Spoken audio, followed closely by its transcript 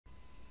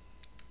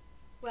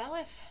Well,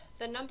 if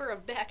the number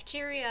of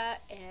bacteria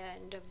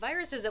and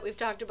viruses that we've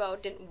talked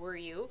about didn't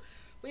worry you,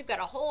 we've got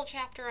a whole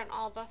chapter on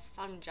all the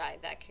fungi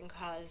that can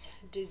cause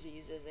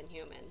diseases in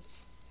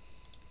humans.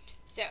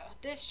 So,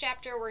 this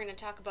chapter we're going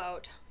to talk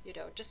about,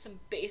 just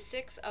some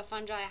basics of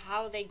fungi,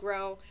 how they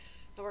grow,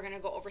 and we're going to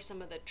go over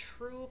some of the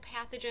true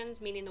pathogens,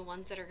 meaning the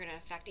ones that are going to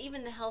affect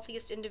even the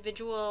healthiest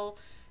individual,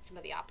 some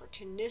of the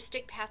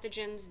opportunistic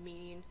pathogens,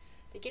 meaning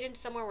they get in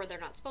somewhere where they're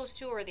not supposed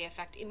to, or they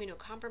affect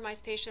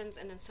immunocompromised patients,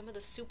 and then some of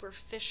the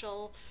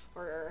superficial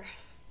or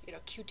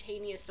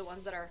cutaneous, the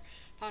ones that are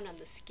found on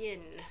the skin,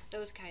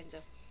 those kinds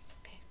of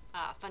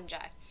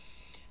fungi.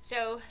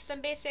 So some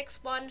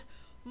basics: one,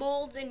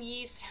 molds and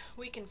yeast,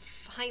 we can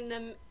find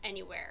them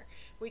anywhere.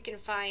 We can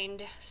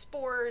find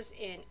spores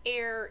in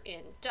air,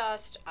 in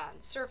dust,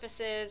 on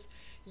surfaces.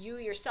 You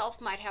yourself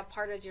might have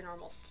part as your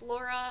normal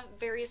flora,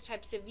 various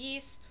types of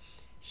yeast.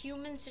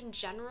 Humans in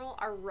general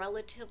are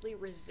relatively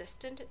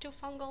resistant to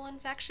fungal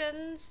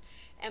infections,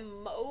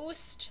 and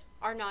most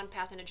are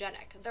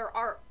non-pathogenic. There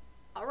are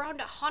around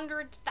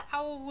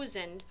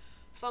 100,000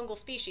 fungal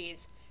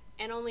species,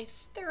 and only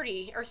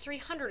 30 or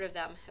 300 of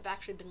them have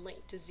actually been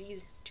linked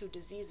to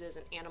diseases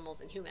in animals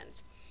and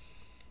humans.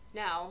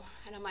 Now,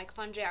 and I'm like,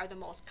 fungi are the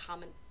most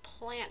common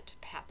plant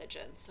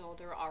pathogen, so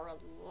there are a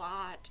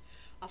lot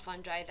of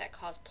fungi that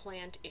cause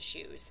plant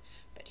issues.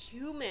 But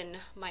human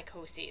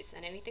mycoses,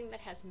 and anything that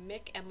has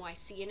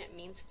MYC in it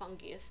means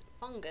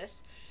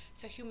fungus.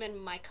 So human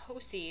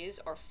mycoses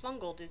or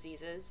fungal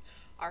diseases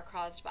are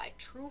caused by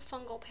true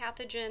fungal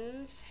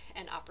pathogens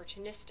and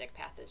opportunistic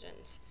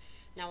pathogens.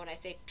 Now, when I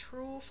say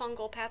true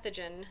fungal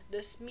pathogen,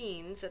 this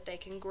means that they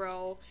can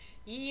grow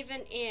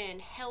even in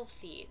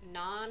healthy,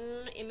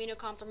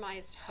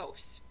 non-immunocompromised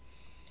hosts.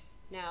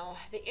 Now,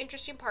 the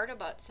interesting part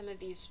about some of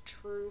these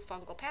true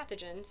fungal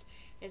pathogens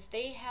is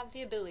they have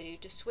the ability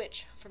to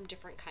switch from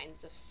different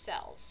kinds of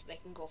cells. They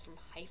can go from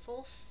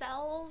hyphal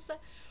cells,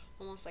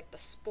 almost like the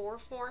spore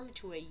form,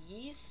 to a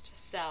yeast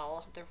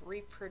cell, the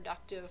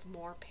reproductive,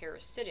 more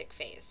parasitic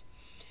phase.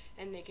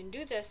 And they can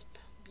do this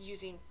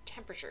using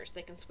temperatures.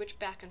 They can switch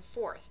back and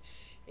forth.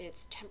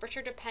 It's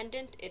temperature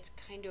dependent. It's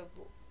kind of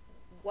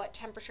what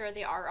temperature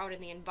they are out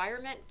in the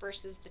environment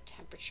versus the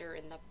temperature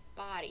in the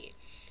body.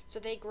 So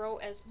they grow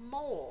as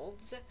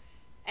molds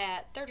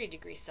at 30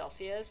 degrees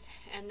Celsius,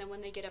 and then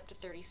when they get up to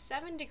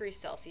 37 degrees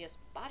Celsius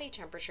body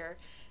temperature,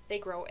 they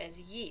grow as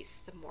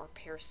yeast, the more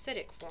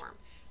parasitic form.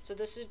 So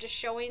this is just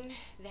showing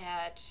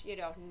that,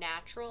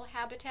 natural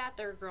habitat,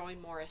 they're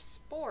growing more as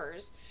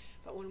spores.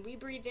 But when we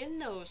breathe in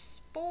those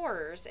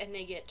spores and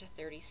they get to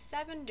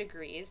 37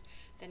 degrees,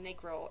 then they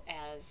grow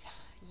as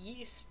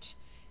yeast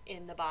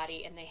in the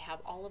body, and they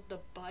have all of the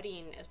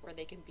budding is where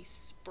they can be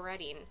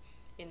spreading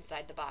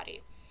inside the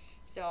body.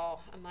 So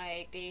I'm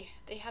like, they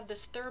have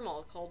this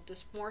thermal called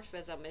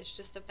dysmorphism. It's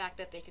just the fact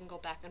that they can go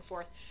back and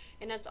forth,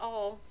 and it's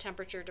all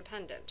temperature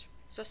dependent.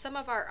 So some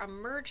of our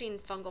emerging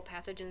fungal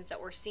pathogens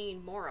that we're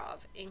seeing more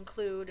of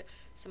include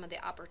some of the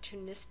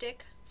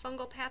opportunistic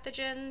fungal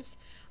pathogens,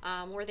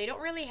 where they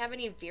don't really have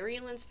any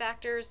virulence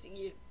factors.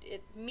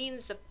 It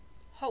means the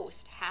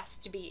host has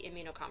to be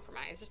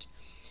immunocompromised.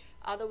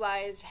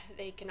 Otherwise,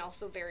 they can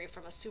also vary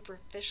from a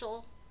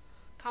superficial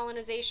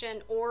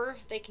colonization, or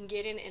they can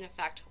get in and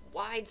affect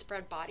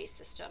widespread body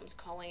systems,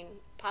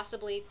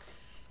 possibly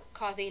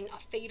causing a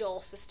fatal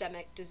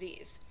systemic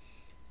disease.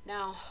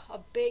 Now, a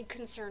big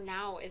concern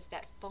now is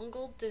that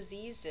fungal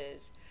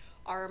diseases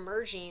are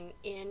emerging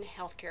in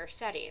healthcare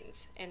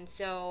settings. And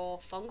so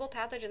fungal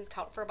pathogens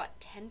count for about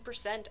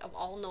 10% of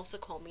all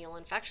nosocomial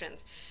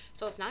infections.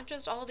 So it's not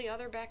just all the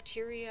other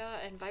bacteria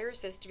and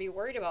viruses to be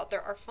worried about.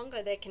 There are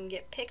fungi that can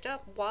get picked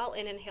up while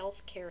in a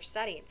healthcare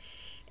setting.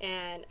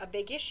 And a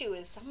big issue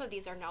is some of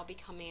these are now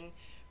becoming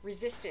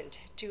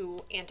resistant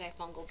to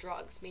antifungal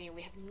drugs, meaning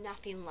we have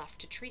nothing left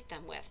to treat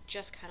them with.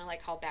 Just kind of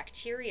like how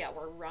bacteria,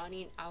 we're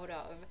running out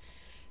of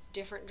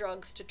different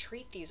drugs to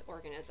treat these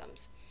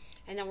organisms.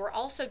 And then we're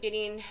also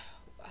getting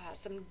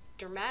some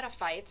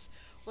dermatophytes,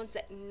 ones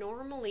that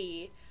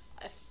normally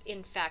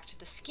infect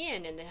the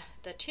skin and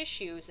the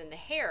tissues and the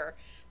hair.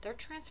 They're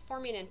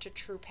transforming into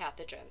true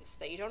pathogens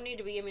that you don't need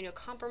to be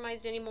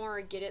immunocompromised anymore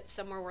or get it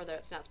somewhere where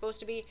it's not supposed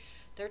to be.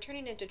 They're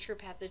turning into true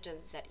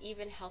pathogens that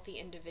even healthy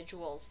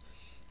individuals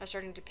are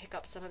starting to pick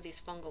up some of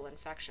these fungal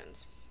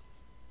infections.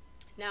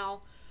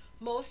 Now,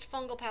 most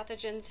fungal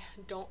pathogens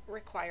don't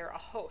require a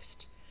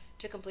host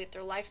to complete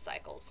their life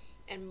cycles,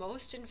 and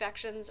most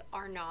infections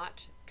are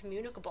not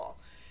communicable,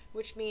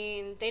 which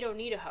means they don't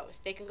need a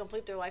host. They can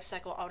complete their life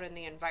cycle out in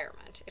the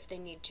environment if they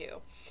need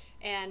to.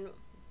 And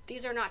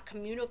these are not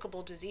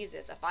communicable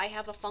diseases. If I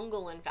have a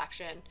fungal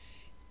infection,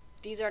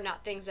 these are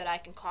not things that I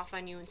can cough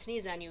on you and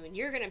sneeze on you and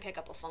you're going to pick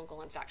up a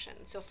fungal infection.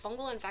 So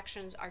fungal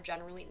infections are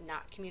generally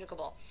not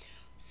communicable.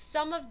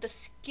 Some of the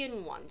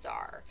skin ones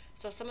are.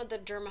 So some of the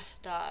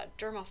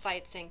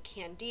dermophytes and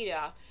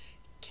candida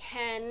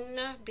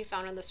can be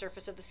found on the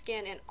surface of the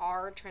skin and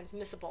are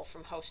transmissible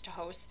from host to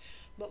host,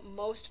 but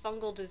most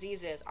fungal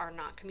diseases are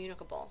not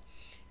communicable.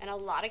 And a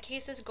lot of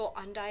cases go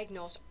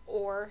undiagnosed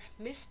or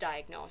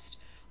misdiagnosed.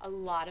 a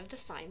lot of the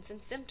signs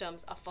and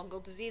symptoms of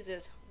fungal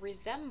diseases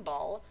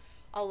resemble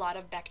a lot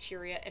of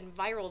bacteria and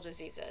viral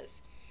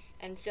diseases.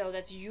 And so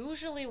that's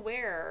usually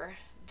where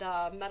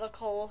the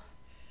medical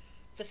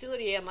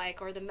facility,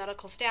 or the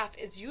medical staff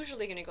is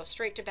usually going to go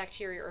straight to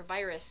bacteria or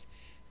virus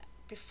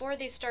before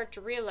they start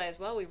to realize,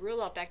 well, we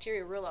rule out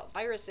bacteria, rule out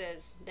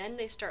viruses, then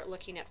they start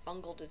looking at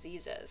fungal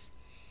diseases.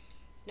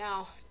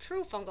 Now,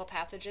 true fungal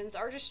pathogens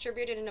are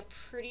distributed in a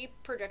pretty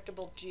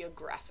predictable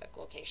geographic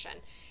location,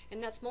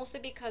 and that's mostly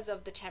because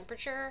of the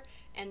temperature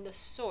and the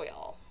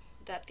soil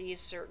that these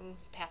certain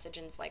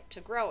pathogens like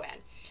to grow in.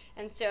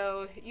 And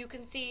so you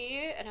can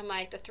see, and I'm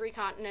like, the 3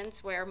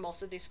 continents where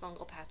most of these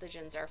fungal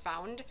pathogens are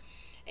found,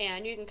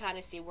 and you can kind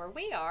of see where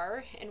we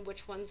are and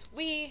which ones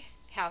we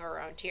have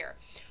around here.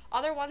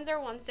 Other ones are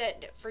ones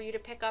that for you to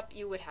pick up,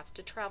 you would have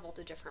to travel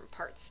to different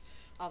parts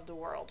of the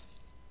world.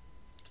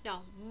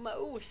 Now,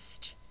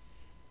 most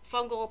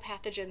fungal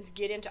pathogens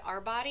get into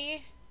our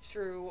body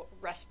through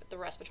the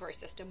respiratory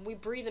system. We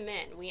breathe them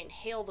in. We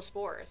inhale the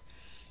spores.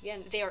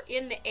 Again, they are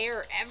in the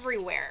air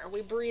everywhere.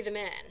 We breathe them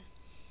in.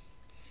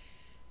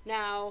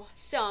 Now,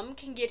 some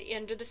can get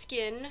into the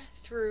skin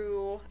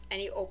through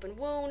any open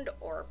wound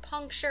or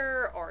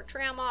puncture or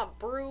trauma,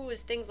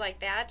 bruise, things like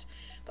that.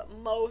 But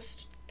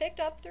most picked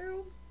up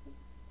through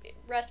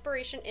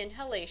respiration,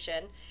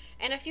 inhalation,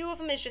 and a few of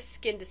them is just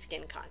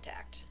skin-to-skin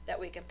contact that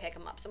we can pick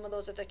them up. Some of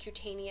those are the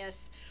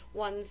cutaneous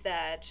ones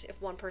that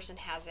if one person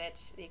has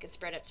it, you can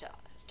spread it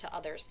to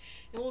others.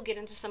 And we'll get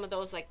into some of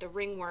those, like the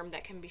ringworm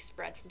that can be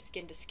spread from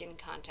skin-to-skin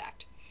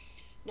contact.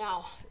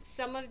 Now,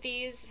 some of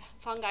these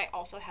fungi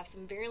also have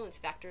some virulence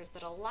factors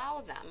that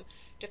allow them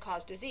to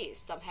cause disease.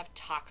 Some have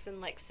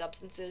toxin-like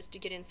substances to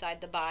get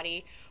inside the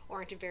body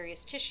or into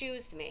various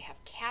tissues. They may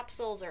have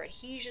capsules or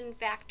adhesion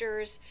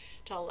factors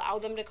to allow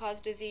them to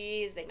cause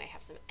disease. They may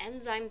have some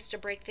enzymes to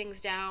break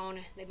things down.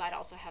 They might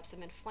also have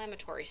some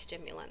inflammatory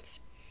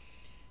stimulants.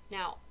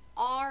 Now,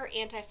 our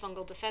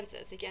antifungal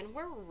defenses, again,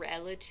 we're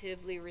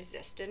relatively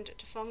resistant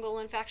to fungal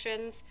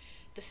infections.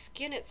 The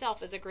skin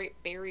itself is a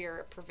great barrier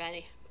at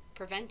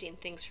preventing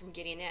things from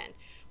getting in.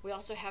 We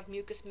also have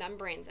mucous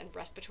membranes and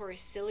respiratory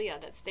cilia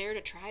that's there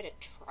to try to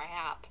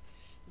trap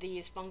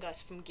these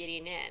fungus from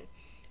getting in.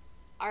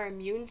 Our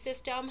immune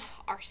system,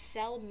 our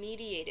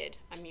cell-mediated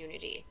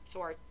immunity,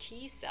 so our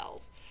T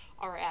cells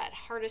are at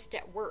hardest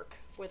at work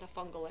with a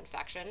fungal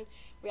infection.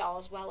 We all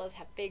as well as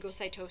have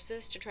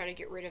phagocytosis to try to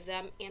get rid of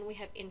them, and we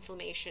have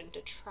inflammation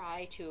to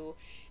try to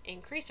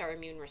increase our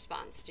immune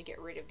response to get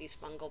rid of these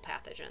fungal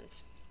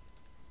pathogens.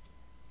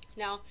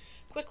 Now,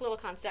 quick little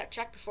concept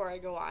check before I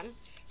go on.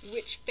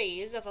 Which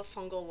phase of a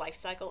fungal life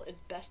cycle is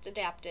best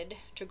adapted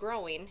to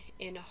growing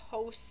in a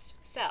host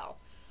cell?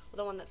 Well,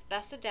 the one that's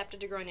best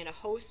adapted to growing in a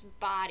host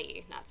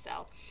body, not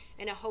cell,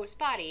 in a host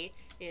body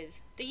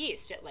is the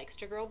yeast. It likes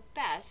to grow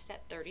best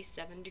at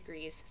 37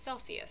 degrees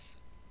Celsius.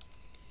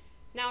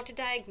 Now, to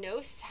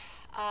diagnose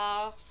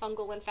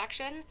fungal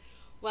infection,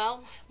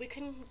 well, we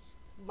can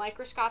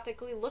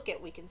microscopically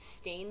we can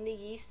stain the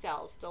yeast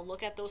cells to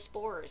look at those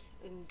spores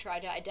and try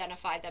to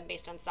identify them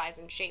based on size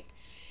and shape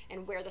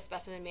and where the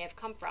specimen may have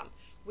come from.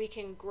 We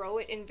can grow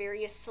it in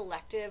various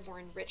selective or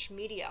enriched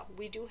media.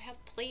 We do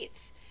have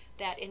plates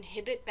that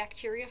inhibit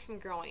bacteria from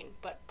growing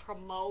but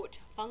promote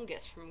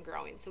fungus from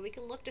growing. So we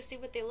can look to see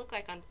what they look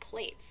like on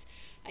plates.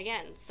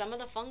 Again, some of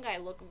the fungi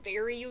look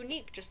very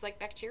unique, just like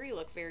bacteria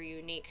look very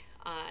unique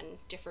on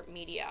different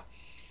media.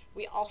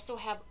 We also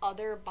have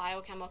other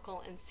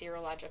biochemical and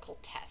serological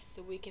tests.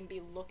 So we can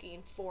be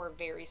looking for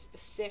very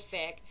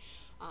specific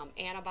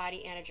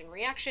antibody-antigen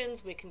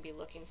reactions. We can be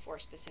looking for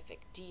specific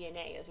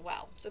DNA as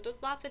well. So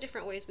there's lots of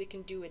different ways we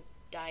can do a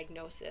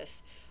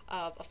diagnosis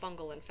of a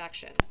fungal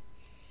infection.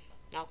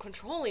 Now,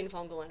 controlling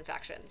fungal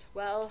infections.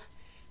 Well,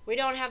 we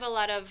don't have a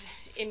lot of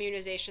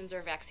immunizations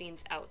or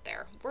vaccines out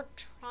there. We're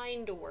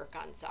trying to work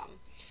on some.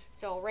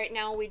 So right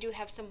now we do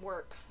have some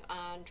work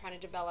on trying to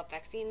develop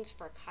vaccines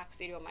for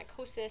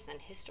coccidioidomycosis and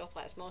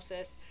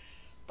histoplasmosis.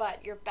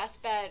 But your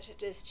best bet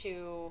is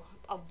to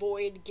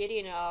avoid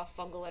getting a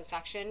fungal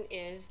infection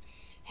is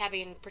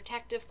having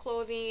protective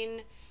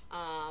clothing,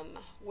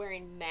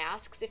 wearing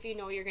masks if you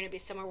know you're going to be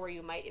somewhere where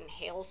you might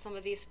inhale some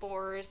of these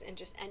spores, and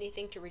just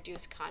anything to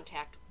reduce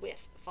contact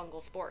with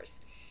fungal spores.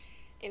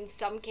 In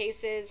some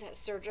cases,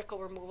 surgical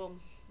removal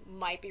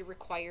might be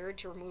required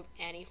to remove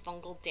any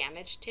fungal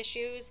damaged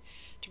tissues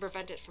to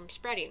prevent it from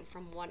spreading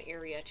from one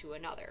area to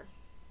another.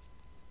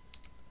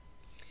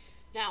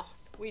 Now,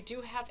 we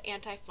do have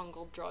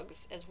antifungal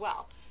drugs as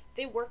well.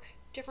 They work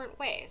different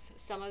ways.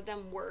 Some of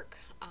them work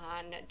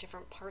on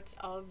different parts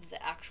of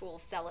the actual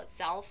cell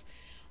itself.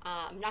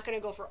 I'm not going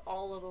to go for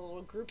all of the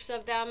little groups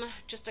of them,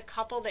 just a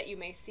couple that you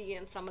may see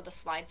in some of the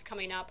slides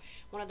coming up.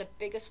 One of the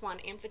biggest one,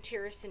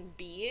 amphotericin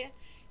B,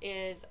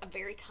 is a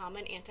very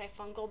common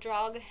antifungal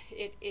drug.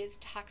 It is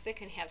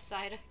toxic and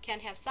can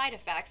have side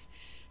effects,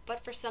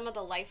 but for some of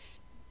the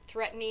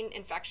life-threatening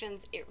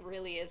infections, it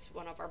really is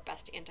one of our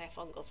best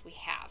antifungals we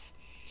have.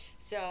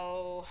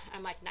 So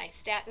I'm like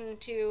nystatin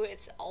too.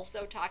 It's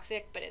also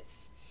toxic, but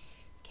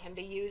can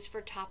be used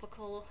for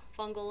topical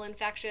fungal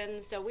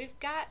infections. So we've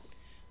got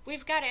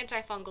we've got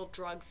antifungal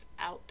drugs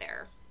out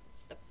there.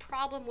 The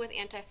problem with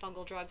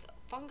antifungal drugs,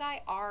 fungi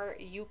are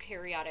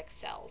eukaryotic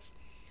cells.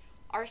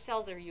 Our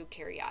cells are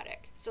eukaryotic,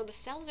 so the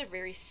cells are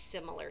very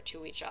similar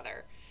to each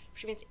other,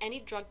 which means any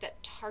drug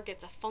that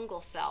targets a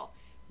fungal cell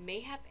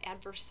may have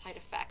adverse side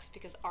effects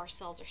because our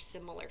cells are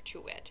similar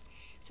to it.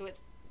 So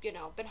it's,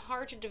 been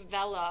hard to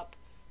develop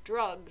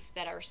drugs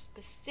that are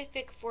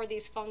specific for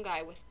these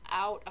fungi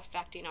without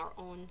affecting our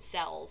own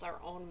cells, our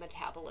own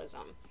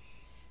metabolism.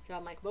 So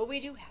I'm like, well, we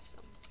do have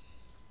some.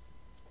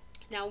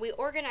 Now, we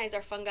organize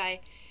our fungi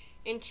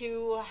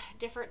into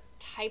different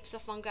types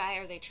of fungi.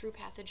 Are they true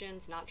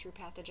pathogens, not true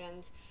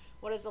pathogens?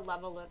 What is the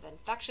level of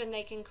infection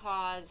they can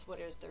cause? What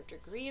is their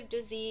degree of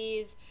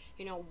disease?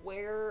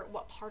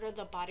 What part of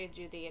the body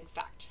do they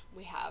infect?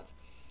 We have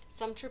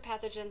some true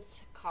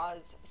pathogens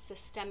cause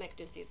systemic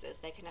diseases.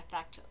 They can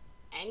affect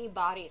any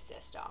body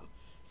system.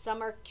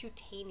 Some are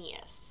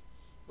cutaneous,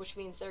 which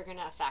means they're going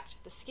to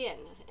affect the skin.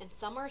 And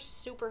some are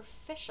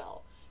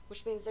superficial,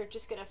 which means they're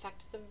just going to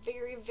affect the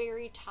very,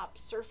 very top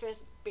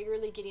surface,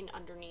 barely getting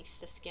underneath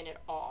the skin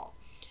at all.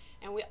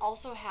 And we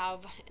also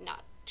have,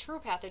 not true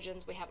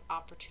pathogens, we have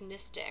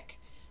opportunistic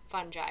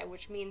fungi,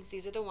 which means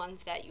these are the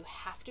ones that you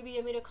have to be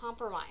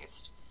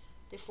immunocompromised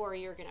before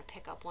you're going to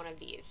pick up one of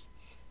these.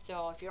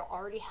 So if you're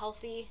already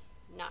healthy,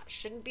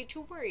 shouldn't be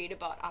too worried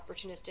about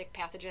opportunistic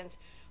pathogens,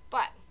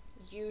 but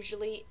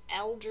usually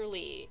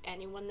elderly,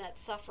 anyone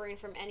that's suffering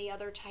from any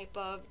other type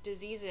of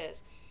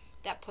diseases,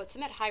 that puts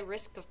them at high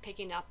risk of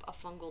picking up a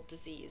fungal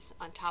disease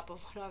on top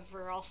of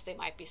whatever else they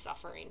might be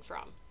suffering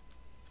from.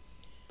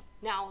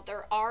 Now,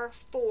 there are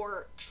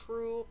 4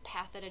 true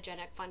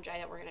pathogenic fungi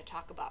that we're going to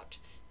talk about: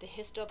 the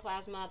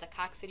histoplasma, the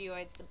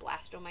coccidioids, the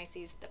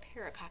blastomyces, the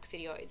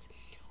paracoccidioids.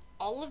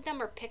 All of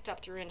them are picked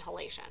up through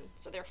inhalation.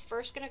 So they're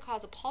first going to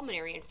cause a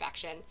pulmonary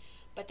infection,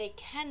 but they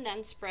can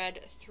then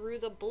spread through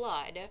the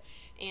blood,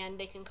 and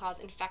they can cause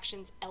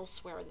infections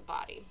elsewhere in the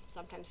body.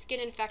 Sometimes skin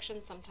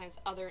infections, sometimes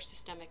other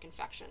systemic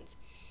infections.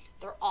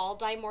 They're all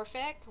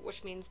dimorphic,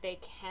 which means they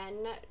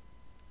can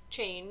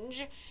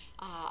change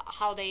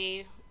how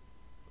they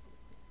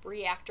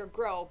react or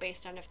grow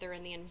based on if they're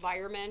in the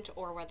environment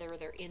or whether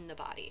they're in the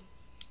body.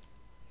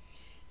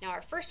 Now,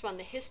 our first one,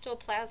 the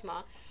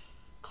histoplasma,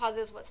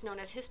 causes what's known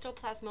as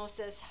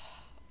histoplasmosis,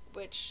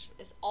 which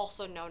is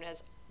also known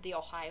as the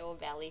Ohio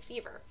Valley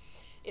fever.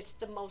 It's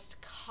the most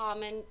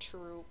common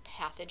true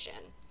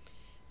pathogen.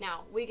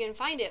 Now, we can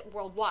find it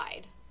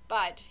worldwide,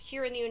 but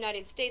here in the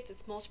United States,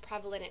 it's most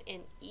prevalent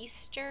in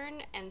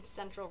eastern and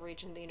central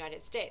region of the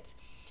United States.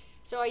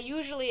 So I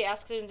usually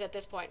ask students at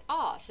this point,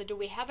 so do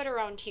we have it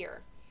around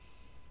here?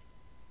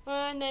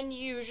 And then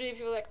usually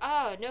people are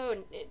like, no,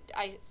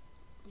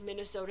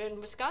 Minnesota and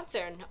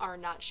Wisconsin are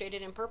not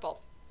shaded in purple.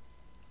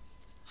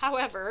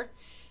 However,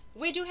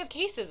 we do have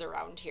cases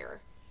around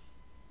here.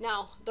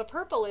 Now, the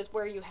purple is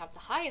where you have the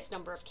highest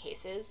number of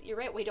cases. You're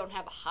right, we don't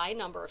have a high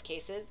number of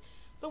cases,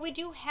 but we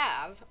do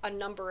have a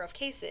number of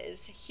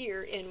cases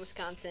here in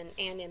Wisconsin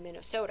and in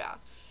Minnesota.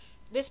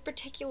 This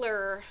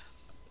particular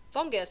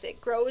fungus,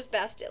 it grows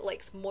best, it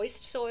likes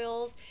moist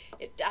soils.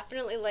 It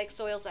definitely likes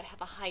soils that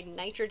have a high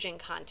nitrogen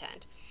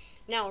content.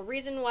 Now, a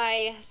reason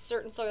why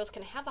certain soils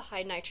can have a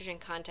high nitrogen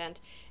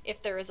content,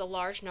 if there is a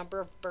large number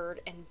of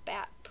bird and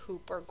bat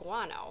poop or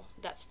guano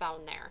that's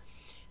found there.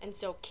 And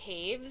so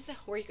caves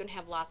where you can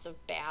have lots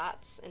of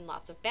bats and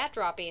lots of bat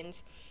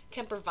droppings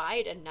can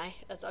provide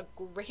a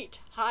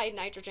great high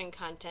nitrogen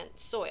content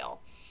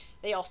soil.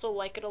 They also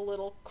like it a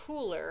little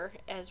cooler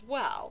as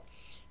well.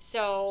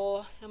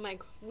 So I'm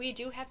like, we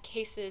do have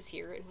cases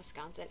here in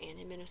Wisconsin and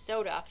in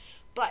Minnesota,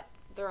 but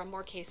there are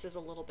more cases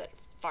a little bit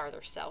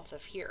farther south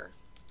of here.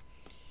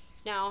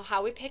 Now,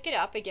 how we pick it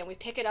up, again, we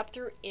pick it up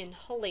through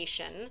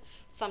inhalation.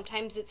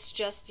 Sometimes it's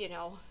just,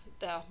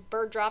 the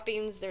bird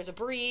droppings, there's a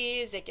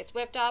breeze, it gets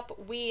whipped up,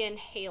 we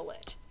inhale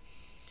it.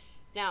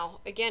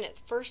 Now, again, it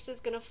first is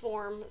going to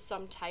form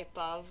some type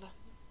of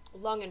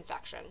lung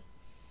infection.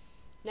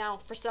 Now,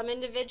 for some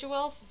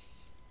individuals,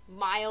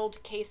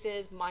 mild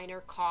cases,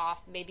 minor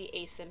cough, maybe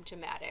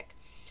asymptomatic.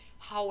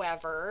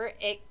 However,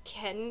 it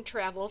can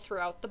travel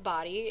throughout the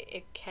body.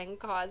 It can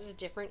cause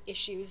different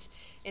issues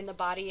in the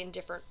body and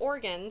different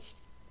organs,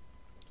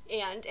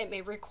 and it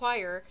may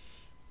require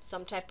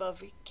some type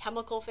of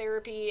chemical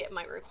therapy. It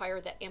might require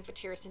that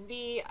amphotericin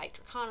B,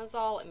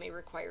 itraconazole. It may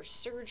require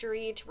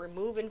surgery to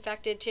remove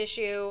infected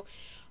tissue.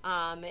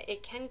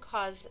 It can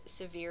cause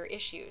severe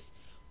issues.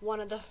 One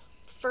of the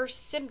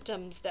first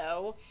symptoms,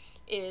 though,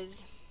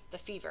 is the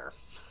fever,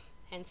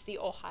 hence the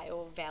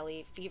Ohio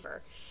Valley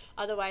fever.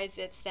 Otherwise,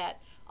 it's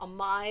a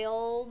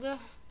mild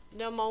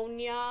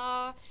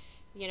pneumonia,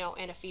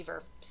 and a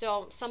fever.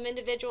 So some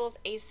individuals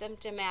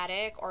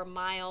asymptomatic or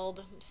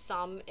mild,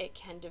 some it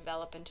can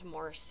develop into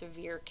more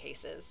severe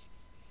cases.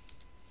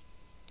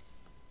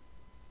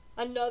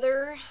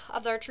 Another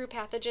of our true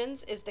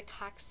pathogens is the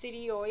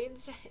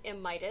coccidioids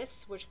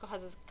immitis, which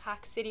causes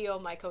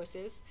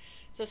coccidiomycosis.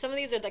 So some of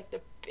these are like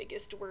the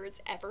biggest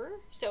words ever.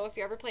 So if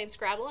you're ever playing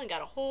Scrabble and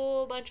got a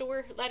whole bunch of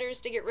letters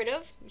to get rid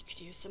of, you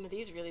could use some of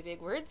these really big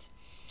words.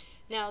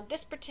 Now,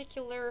 this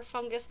particular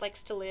fungus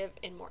likes to live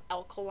in more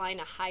alkaline,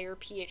 a higher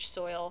pH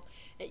soil.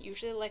 It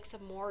usually likes a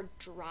more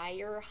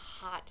drier,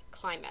 hot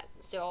climate.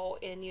 So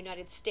in the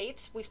United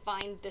States, we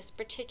find this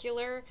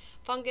particular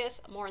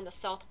fungus more in the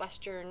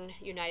southwestern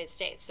United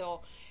States. So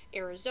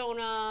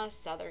Arizona,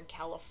 Southern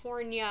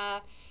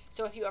California.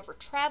 So if you ever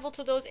travel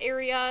to those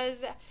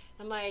areas,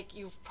 I'm like,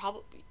 you've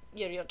probably,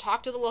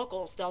 talk to the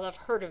locals, they'll have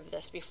heard of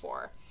this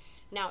before.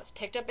 Now, it's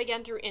picked up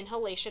again through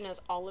inhalation,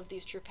 as all of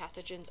these true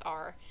pathogens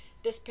are.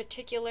 This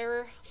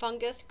particular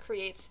fungus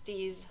creates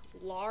these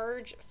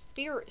large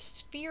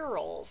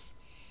spherules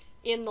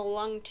in the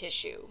lung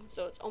tissue.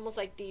 So it's almost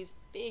like these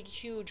big,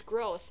 huge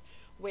growths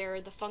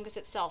where the fungus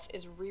itself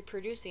is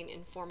reproducing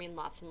and forming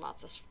lots and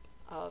lots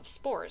of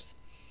spores.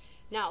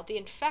 Now, the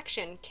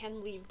infection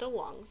can leave the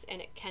lungs,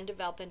 and it can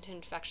develop into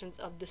infections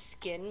of the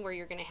skin, where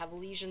you're going to have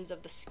lesions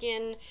of the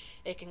skin.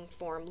 It can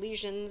form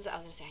lesions. I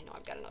was going to say, I know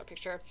I've got another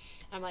picture.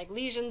 I'm like,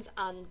 lesions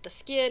on the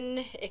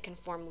skin. It can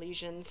form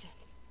lesions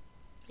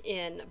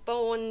in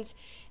bones.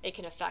 It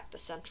can affect the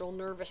central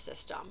nervous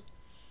system.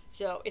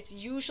 So it's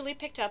usually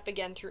picked up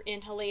again through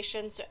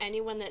inhalation. So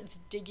anyone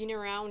that's digging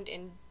around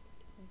in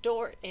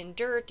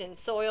dirt and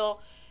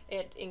soil,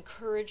 it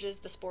encourages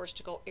the spores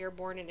to go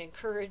airborne. It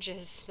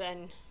encourages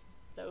then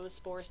those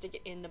spores to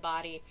get in the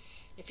body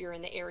if you're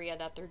in the area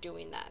that they're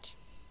doing that.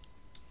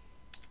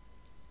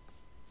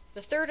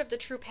 The third of the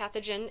true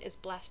pathogen is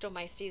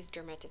Blastomyces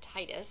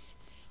dermatitis,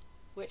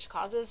 which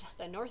causes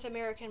the North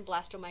American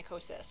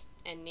blastomycosis.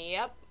 And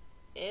yep,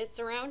 it's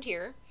around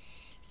here.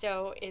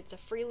 So it's a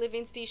free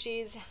living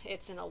species.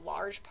 It's in a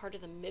large part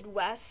of the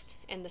Midwest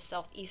and the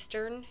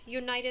southeastern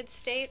United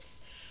States.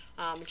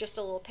 Just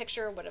a little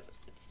picture of what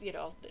it's,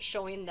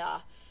 showing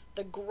the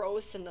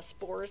growths and the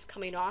spores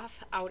coming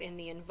off out in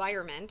the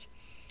environment.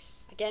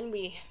 Again,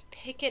 we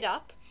pick it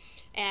up,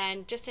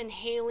 and just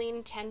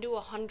inhaling 10 to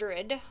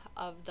 100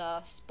 of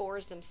the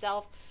spores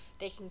themselves,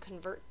 they can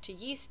convert to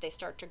yeast. They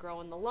start to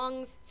grow in the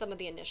lungs. Some of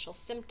the initial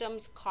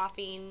symptoms: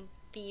 coughing,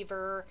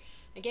 fever.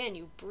 Again,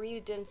 you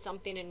breathed in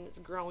something and it's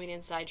growing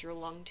inside your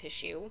lung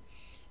tissue.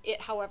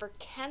 It, however,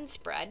 can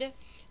spread,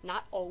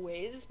 not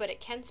always, but it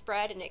can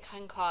spread, and it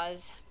can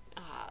cause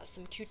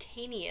some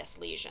cutaneous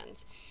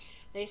lesions.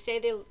 They say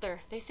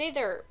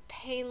they're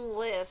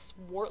painless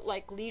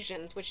wart-like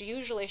lesions, which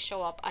usually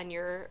show up on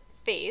your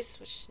face,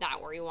 which is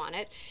not where you want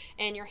it,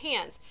 and your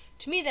hands.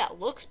 To me, that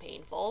looks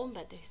painful,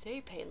 but they say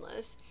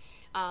painless.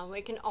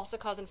 It can also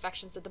cause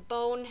infections of the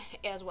bone,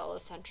 as well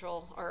as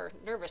central or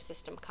nervous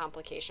system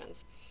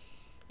complications.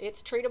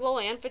 It's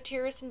treatable, and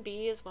Amphotericin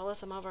B, as well as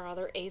some of our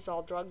other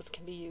azole drugs,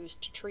 can be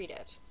used to treat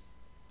it.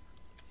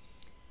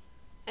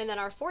 And then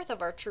our fourth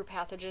of our true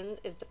pathogens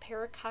is the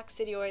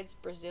Paracoccidioides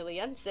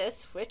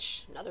brasiliensis,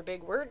 which, another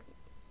big word,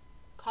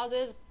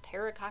 causes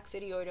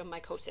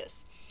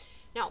paracoccidioidomycosis.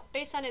 Now,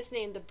 based on its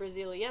name, the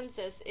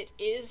brasiliensis, it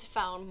is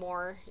found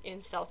more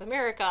in South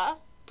America,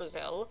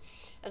 Brazil,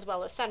 as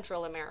well as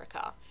Central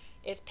America.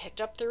 It's picked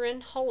up through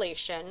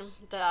inhalation.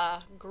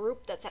 The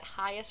group that's at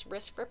highest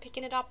risk for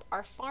picking it up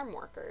are farm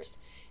workers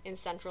in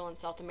Central and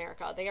South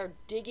America. They are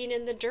digging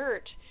in the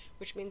dirt,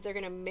 which means they're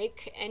going to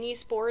make any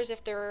spores,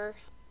 if they're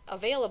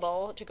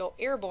available, to go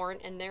airborne,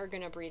 and they're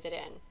going to breathe it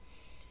in.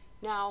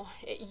 Now,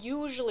 it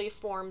usually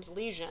forms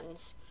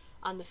lesions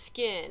on the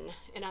skin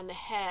and on the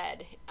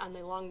head,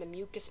 along the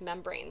mucous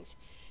membranes,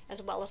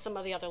 as well as some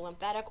of the other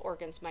lymphatic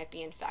organs might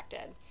be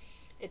infected.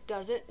 It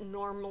doesn't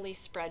normally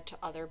spread to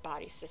other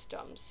body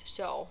systems.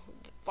 So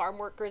farm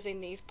workers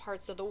in these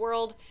parts of the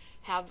world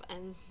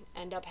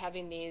end up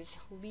having these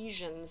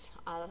lesions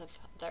of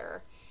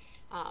their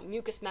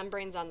mucous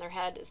membranes on their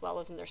head, as well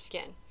as in their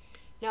skin.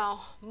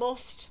 Now,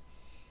 most,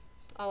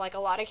 like a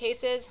lot of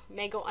cases,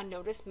 may go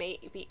unnoticed, may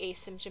be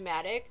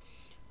asymptomatic.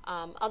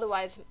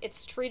 Otherwise,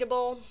 it's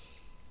treatable.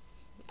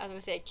 I was going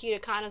to say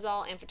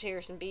ketoconazole,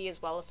 amphotericin B,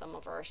 as well as some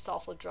of our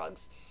sulfa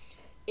drugs.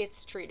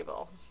 It's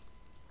treatable.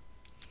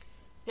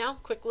 Now,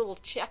 quick little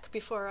check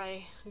before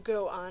I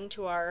go on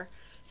to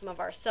some of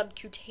our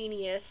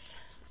subcutaneous,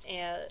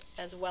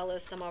 as well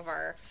as some of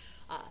our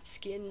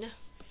skin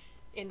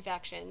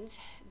infections.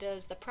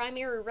 There's the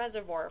primary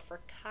reservoir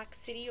for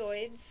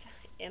coccidioides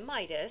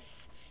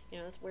immitis.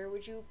 Where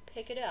would you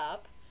pick it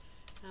up?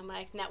 And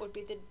that would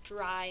be the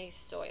dry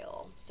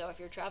soil. So if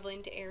you're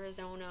traveling to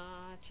Arizona,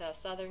 to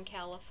Southern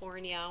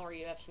California, where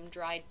you have some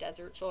dry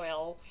desert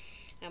soil,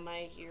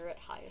 you're at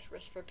highest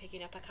risk for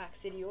picking up a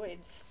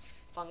coccidioides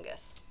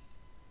fungus.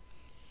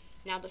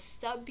 Now, the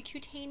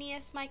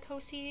subcutaneous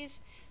mycoses,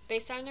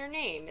 based on their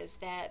name, is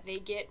that they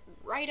get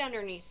right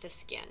underneath the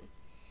skin.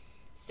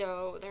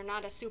 So they're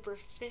not a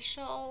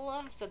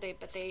superficial,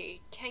 but they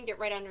can get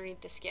right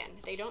underneath the skin.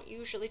 They don't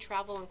usually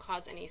travel and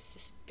cause any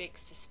big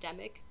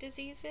systemic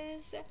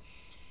diseases.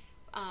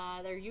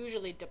 They're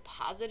usually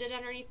deposited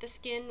underneath the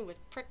skin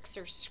with pricks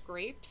or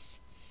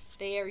scrapes.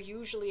 They are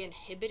usually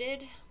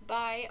inhibited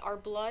by our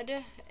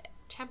blood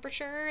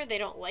temperature. They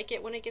don't like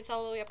it when it gets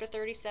all the way up to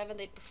 37.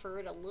 They'd prefer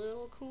it a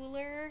little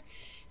cooler.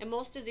 And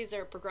most diseases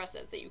are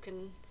progressive, that you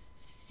can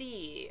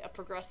see a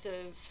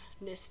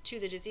progressiveness to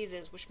the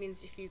diseases, which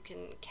means if you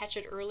can catch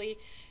it early,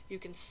 you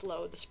can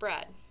slow the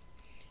spread.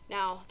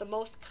 Now, the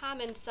most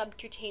common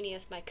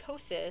subcutaneous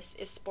mycosis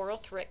is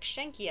sporothrix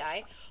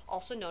shanki,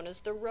 also known as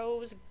the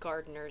rose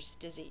gardener's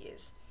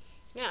disease.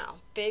 Now,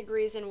 big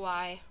reason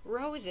why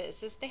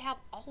roses is they have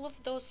all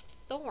of those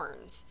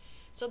thorns.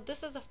 So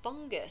this is a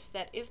fungus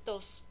that if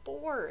those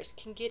spores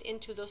can get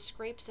into those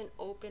scrapes and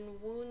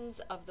open wounds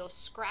of those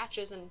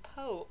scratches and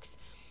pokes,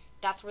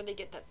 that's where they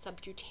get that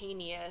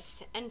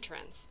subcutaneous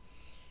entrance.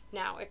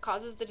 Now, it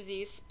causes the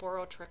disease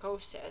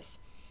sporotrichosis.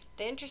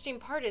 The interesting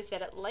part is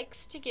that it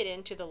likes to get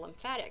into the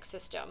lymphatic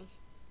system.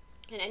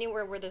 And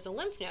anywhere where there's a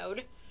lymph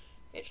node,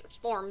 it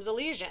forms a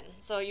lesion.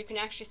 So you can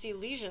actually see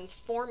lesions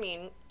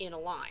forming in a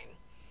line.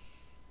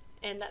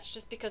 And that's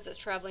just because it's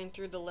traveling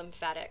through the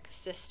lymphatic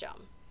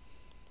system.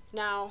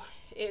 Now,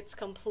 it's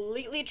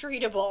completely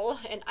treatable,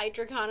 and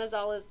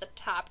itraconazole is the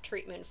top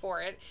treatment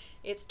for it.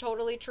 It's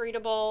totally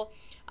treatable.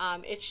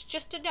 It's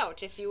just a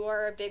note, if you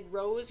are a big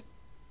rose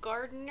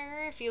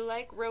gardener, if you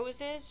like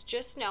roses,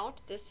 just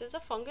note this is a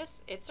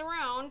fungus, it's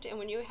around, and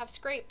when you have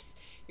scrapes,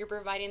 you're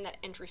providing that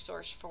entry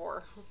source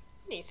for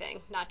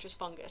anything, not just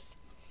fungus.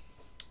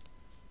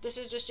 This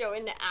is just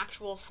showing the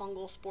actual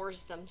fungal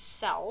spores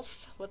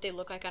themselves, what they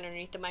look like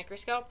underneath the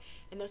microscope,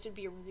 and this would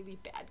be a really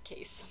bad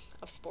case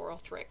of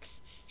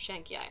sporothrix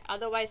shanki.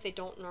 Otherwise, they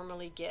don't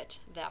normally get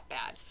that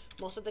bad.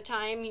 Most of the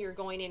time, you're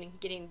going in and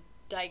getting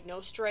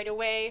diagnosed right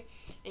away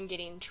and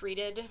getting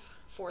treated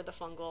for the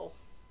fungal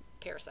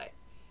parasite.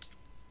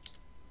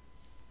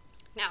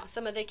 Now,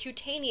 some of the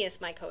cutaneous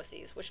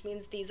mycoses, which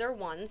means these are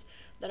ones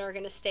that are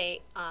going to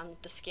stay on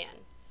the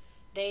skin.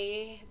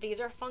 These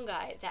are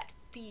fungi that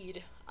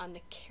feed on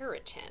the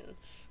keratin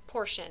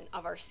portion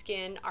of our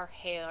skin, our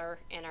hair,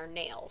 and our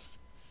nails.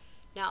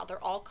 Now,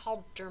 they're all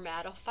called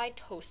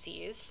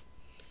dermatophytoses.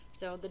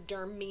 So the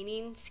derm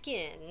meaning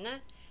skin.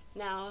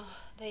 Now,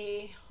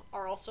 they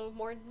are also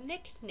more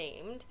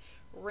nicknamed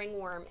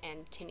ringworm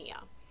and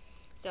tinea.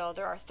 So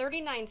there are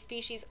 39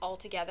 species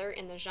altogether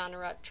in the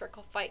genre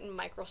Trichophyton,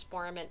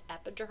 Microsporum, and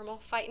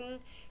Epidermophyton.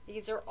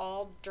 These are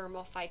all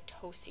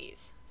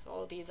dermophytoses.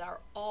 So these are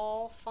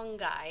all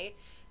fungi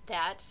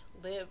that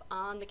live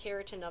on the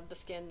keratin of the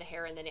skin, the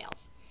hair, and the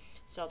nails.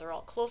 So they're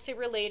all closely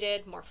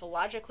related,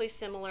 morphologically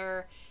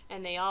similar,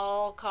 and they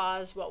all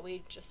cause what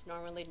we just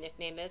normally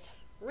nickname as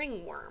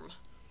ringworm.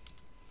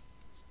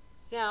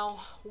 Now,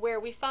 where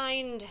we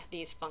find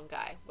these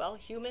fungi? Well,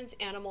 humans,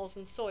 animals,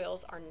 and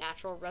soils are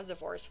natural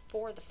reservoirs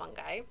for the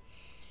fungi.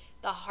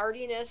 The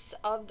hardiness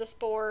of the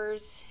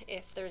spores,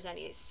 if there's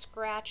any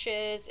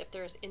scratches, if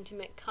there's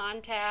intimate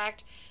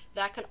contact,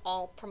 that can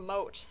all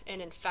promote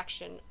an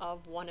infection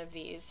of one of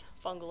these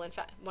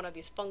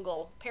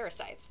fungal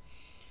parasites.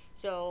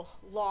 So,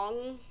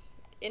 long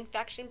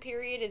infection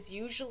period is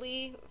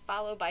usually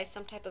followed by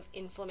some type of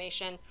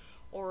inflammation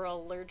or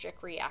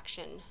allergic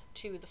reaction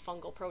to the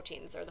fungal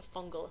proteins or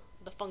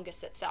the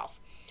fungus itself.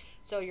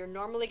 So you're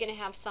normally going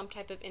to have some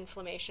type of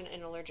inflammation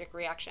and allergic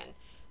reaction.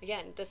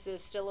 Again, this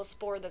is still a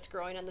spore that's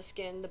growing on the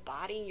skin. The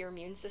body, your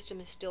immune system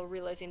is still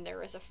realizing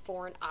there is a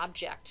foreign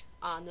object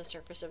on the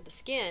surface of the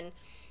skin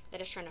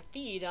that is trying to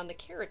feed on the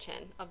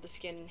keratin of the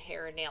skin and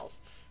hair and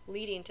nails,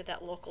 leading to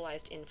that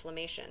localized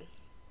inflammation.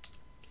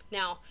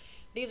 Now,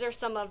 these are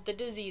some of the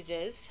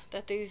diseases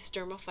that these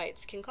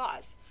dermophytes can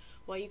cause.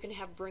 Well, you can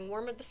have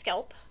ringworm of the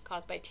scalp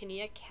caused by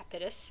Tinea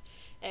capitis.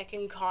 It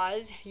can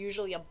cause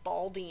usually a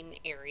balding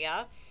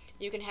area.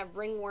 You can have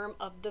ringworm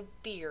of the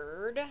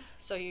beard,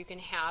 so you can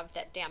have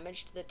that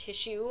damage to the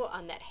tissue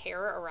on that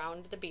hair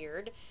around the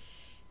beard.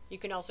 You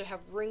can also have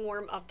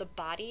ringworm of the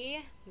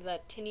body, the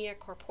Tinea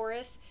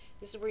corporis.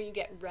 This is where you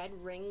get red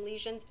ring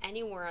lesions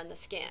anywhere on the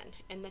skin.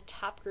 And the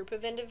top group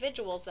of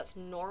individuals that's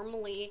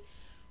normally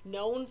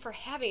known for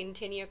having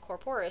Tinea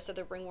corporis, or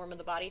the ringworm of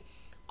the body,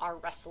 are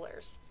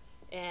wrestlers.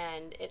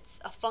 And it's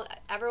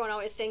everyone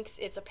always thinks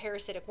it's a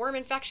parasitic worm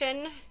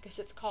infection because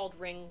it's called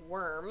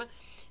ringworm.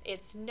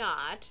 It's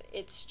not.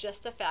 It's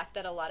just the fact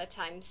that a lot of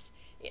times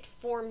it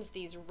forms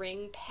these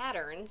ring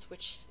patterns,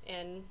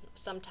 and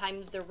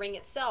sometimes the ring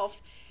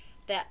itself,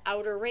 that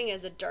outer ring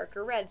is a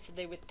darker red, so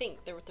they would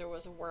think there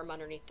was a worm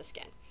underneath the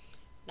skin.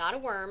 Not a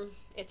worm,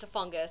 it's a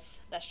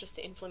fungus. That's just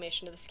the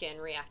inflammation of the skin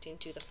reacting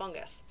to the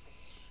fungus.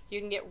 You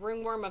can get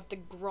ringworm of the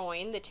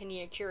groin, the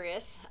Tinea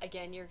curis.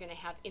 Again, you're going to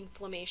have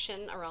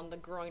inflammation around the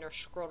groin or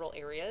scrotal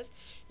areas.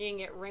 You can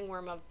get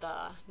ringworm of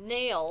the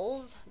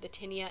nails, the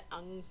Tinea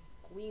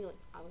unguium.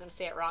 I'm going to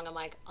say it wrong. I'm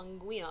like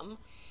unguium.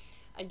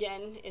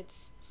 Again,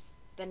 it's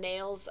the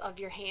nails of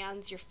your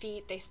hands, your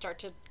feet. They start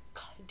to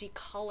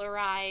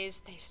decolorize.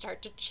 They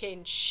start to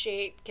change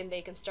shape.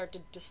 They can start to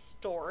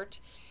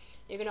distort.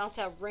 You can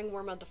also have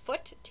ringworm of the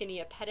foot,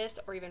 Tinea pedis,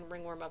 or even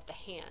ringworm of the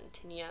hand,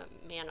 Tinea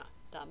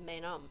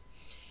manum.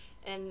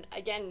 And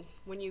again,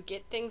 when you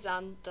get things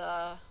on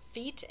the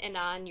feet and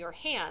on your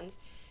hands,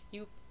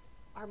 you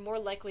are more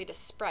likely to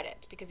spread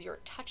it because you're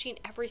touching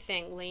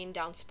everything, laying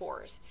down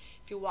spores.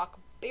 If you walk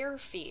bare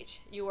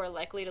feet, you are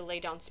likely to lay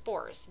down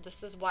spores.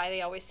 This is why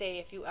they always say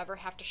if you ever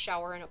have to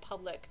shower in a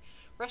public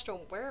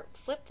restroom, wear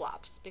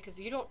flip-flops, because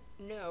you don't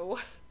know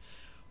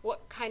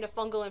what kind of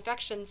fungal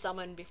infection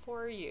someone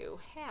before you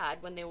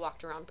had when they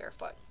walked around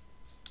barefoot.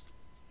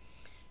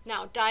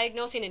 Now,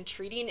 diagnosing and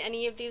treating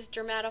any of these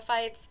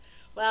dermatophytes,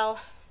 well,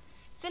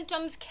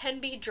 symptoms can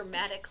be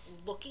dramatic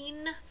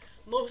looking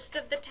most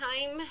of the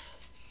time.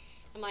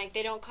 Like,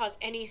 they don't cause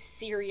any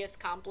serious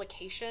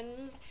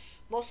complications.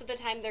 Most of the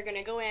time they're going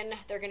to go in,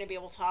 they're going to be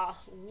able to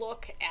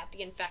look at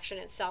the infection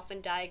itself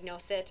and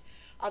diagnose it.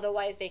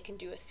 Otherwise, they can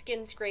do a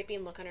skin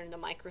scraping, look under the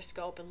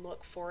microscope and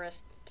look for a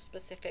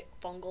specific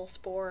fungal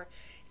spore.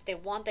 If they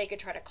want, they could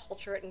try to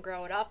culture it and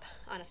grow it up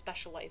on a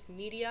specialized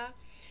media.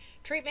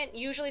 Treatment,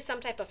 usually some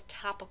type of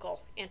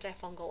topical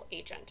antifungal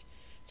agent.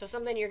 So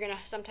some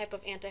type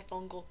of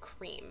antifungal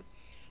cream.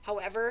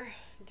 However,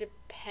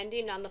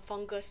 depending on the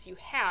fungus you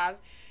have,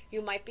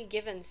 you might be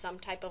given some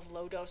type of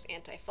low-dose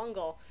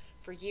antifungal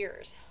for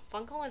years.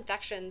 Fungal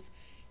infections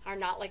are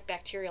not like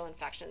bacterial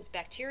infections.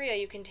 Bacteria,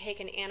 you can take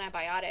an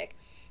antibiotic,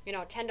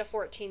 10 to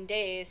 14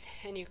 days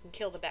and you can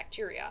kill the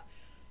bacteria.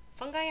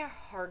 Fungi are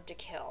hard to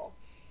kill.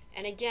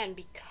 And again,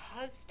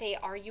 because they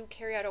are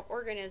eukaryotic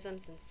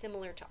organisms and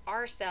similar to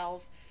our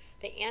cells,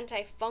 the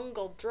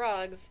antifungal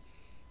drugs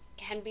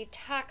can be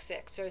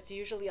toxic. So it's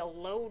usually a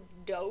low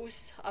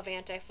dose of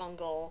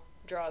antifungal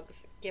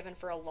drugs given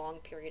for a long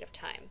period of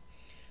time.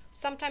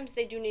 Sometimes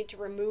they do need to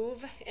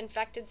remove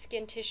infected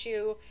skin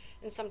tissue,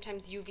 and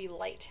sometimes UV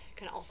light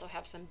can also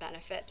have some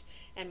benefit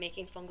in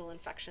making fungal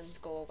infections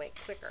go away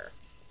quicker.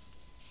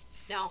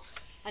 Now,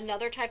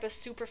 another type of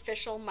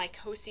superficial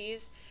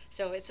mycoses,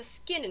 so it's a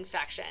skin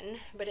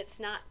infection, but it's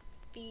not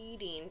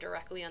feeding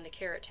directly on the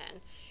keratin.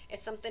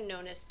 It's something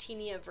known as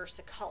Tinea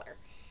versicolor.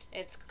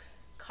 It's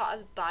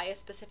caused by a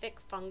specific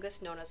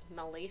fungus known as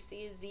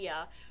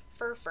Malassezia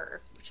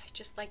furfur, which I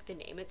just like the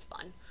name, it's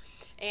fun.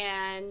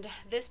 And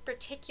this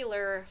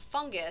particular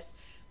fungus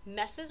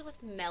messes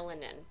with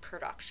melanin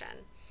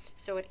production.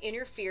 So it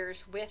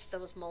interferes with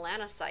those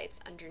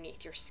melanocytes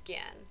underneath your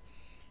skin.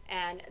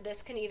 And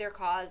this can either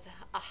cause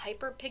a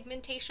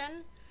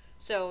hyperpigmentation,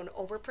 so an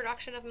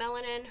overproduction of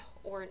melanin,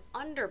 or an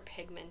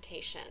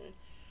underpigmentation,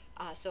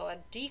 so a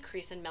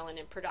decrease in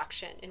melanin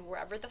production in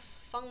wherever the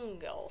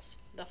fungus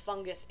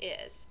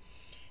is.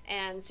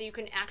 And so you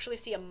can actually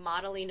see a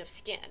modeling of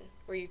skin,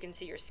 where you can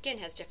see your skin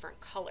has different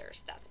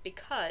colors. That's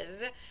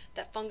because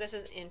that fungus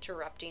is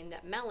interrupting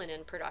that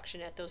melanin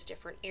production at those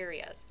different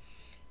areas.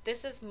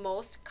 This is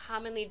most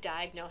commonly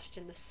diagnosed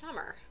in the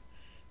summer,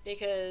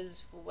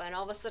 because when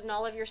all of a sudden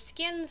all of your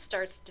skin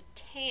starts to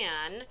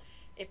tan,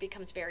 it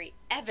becomes very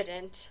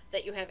evident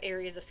that you have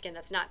areas of skin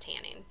that's not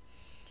tanning.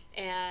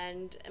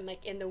 And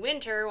like in the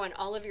winter, when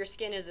all of your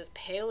skin is as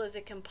pale as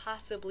it can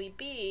possibly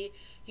be,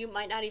 you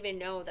might not even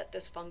know that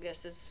this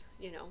fungus is,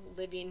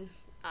 living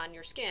on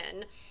your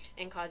skin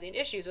and causing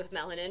issues with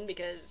melanin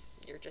because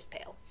you're just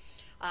pale.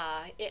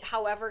 It,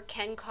 however,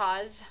 can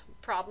cause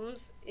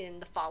problems in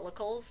the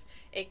follicles.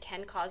 It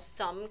can cause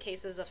some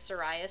cases of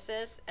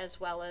psoriasis, as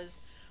well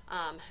as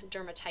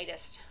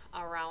dermatitis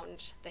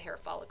around the hair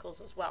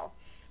follicles as well,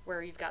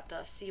 where you've got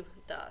the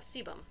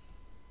sebum.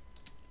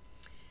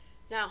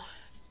 Now,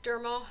 the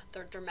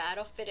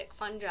dermatophytic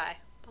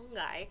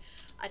fungi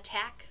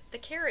attack the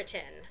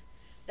keratin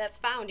that's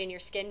found in your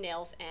skin,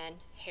 nails, and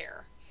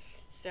hair.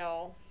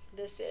 So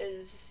this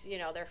is,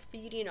 they're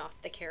feeding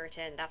off the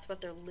keratin. That's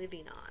what they're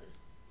living on.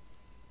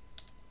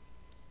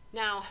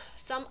 Now,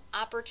 some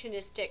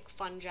opportunistic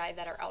fungi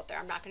that are out there,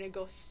 I'm not going to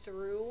go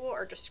through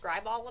or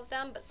describe all of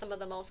them, but some of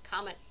the most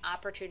common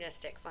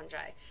opportunistic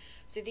fungi.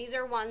 So these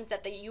are ones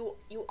that you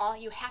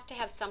have to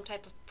have some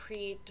type of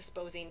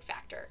predisposing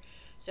factor.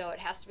 So it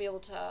has to be able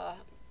to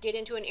get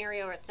into an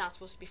area where it's not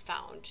supposed to be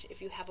found.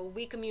 If you have a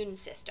weak immune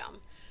system,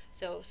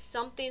 so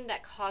something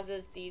that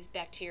causes these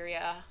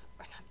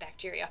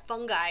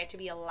fungi to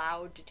be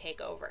allowed to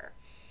take over.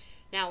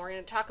 Now we're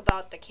going to talk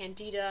about the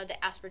Candida, the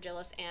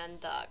Aspergillus, and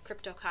the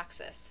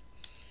Cryptococcus.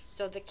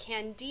 So the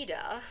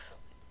Candida,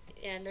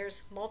 and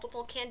there's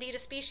multiple Candida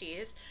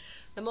species.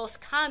 The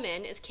most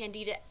common is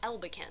Candida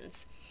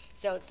albicans.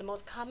 So it's the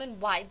most common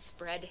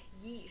widespread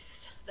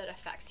yeast that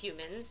affects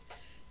humans.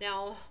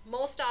 Now,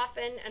 most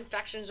often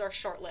infections are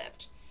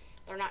short-lived.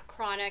 They're not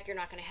chronic. You're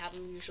not going to have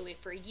them usually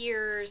for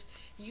years.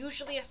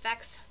 Usually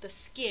affects the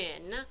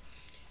skin,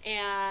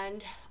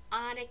 and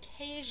on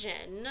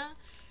occasion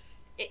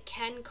it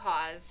can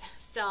cause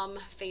some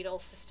fatal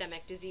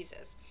systemic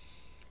diseases.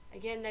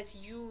 Again, that's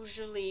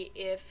usually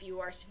if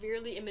you are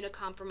severely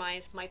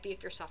immunocompromised, might be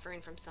if you're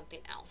suffering from something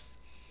else.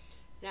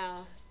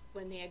 Now,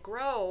 when they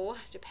grow,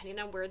 depending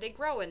on where they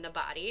grow in the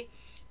body,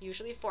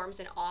 usually forms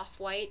an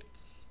off-white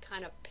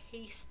kind of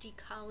pasty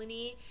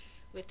colony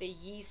with a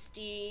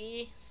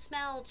yeasty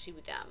smell to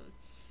them.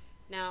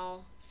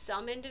 Now,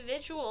 some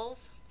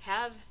individuals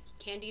have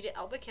Candida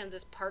albicans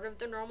as part of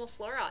the normal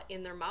flora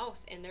in their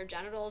mouth, in their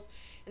genitals,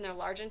 in their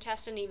large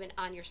intestine, even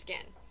on your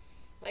skin.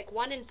 Like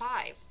 1 in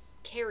 5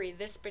 carry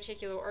this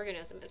particular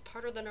organism as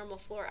part of the normal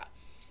flora.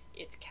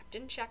 It's kept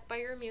in check by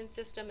your immune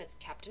system. It's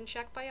kept in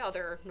check by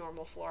other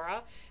normal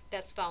flora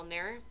that's found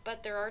there.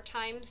 But there are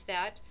times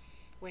that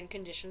when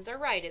conditions are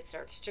right, it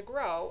starts to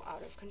grow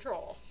out of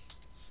control.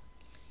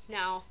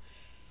 Now,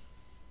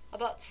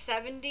 About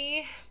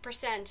 70%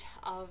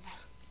 of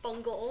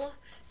fungal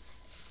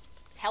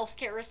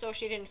healthcare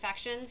associated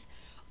infections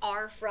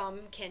are from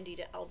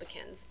Candida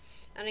albicans.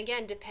 And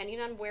again, depending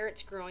on where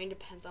it's growing,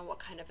 depends on what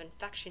kind of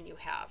infection you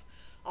have.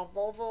 A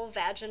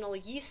vulvovaginal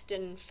yeast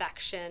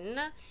infection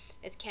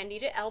is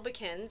Candida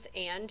albicans,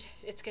 and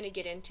it's going to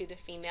get into the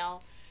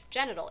female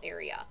genital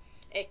area.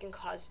 It can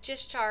cause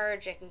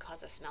discharge, it can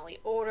cause a smelly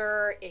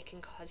odor, it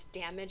can cause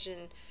damage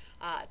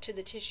to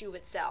the tissue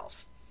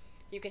itself.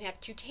 You can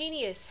have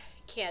cutaneous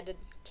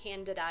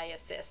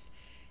candidiasis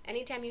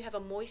anytime you have a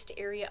moist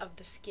area of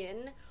the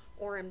skin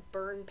or in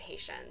burn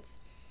patients.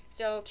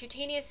 So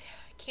cutaneous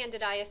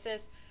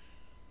candidiasis,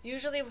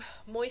 usually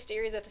moist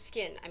areas of the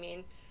skin. I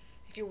mean,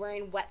 if you're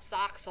wearing wet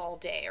socks all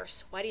day or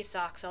sweaty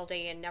socks all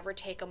day and never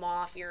take them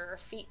off, your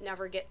feet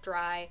never get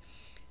dry.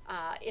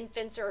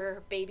 Infants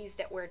or babies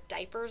that wear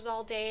diapers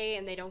all day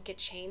and they don't get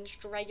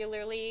changed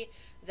regularly,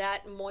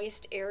 that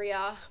moist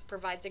area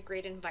provides a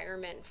great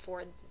environment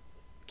for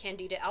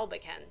Candida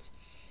albicans.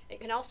 It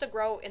can also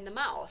grow in the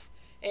mouth.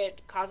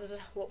 It causes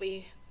what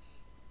we,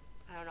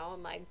 I don't know,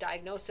 like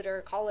diagnose it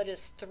or call it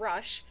as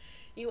thrush.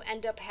 You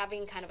end up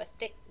having kind of a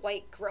thick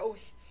white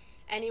growth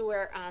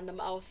anywhere on the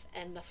mouth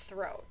and the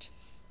throat.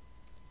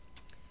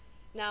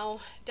 Now,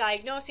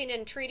 diagnosing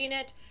and treating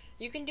it,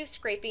 you can do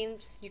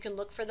scrapings, you can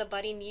look for the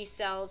budding yeast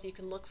cells, you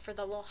can look for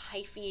the little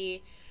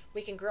hyphae,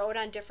 we can grow it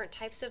on different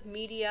types of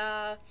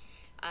media.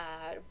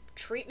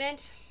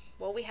 Treatment,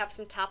 well, we have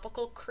some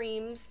topical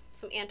creams,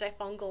 some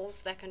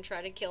antifungals that can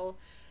try to kill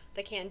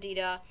the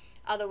candida.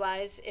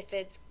 Otherwise, if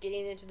it's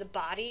getting into the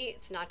body,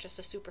 it's not just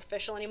a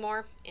superficial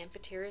anymore.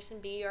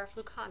 Amphotericin B or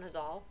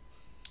fluconazole.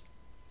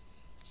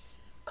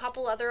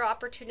 Couple other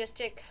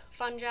opportunistic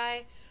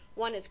fungi.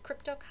 One is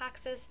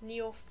Cryptococcus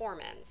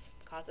neoformans,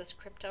 causes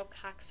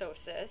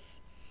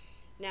cryptococcosis.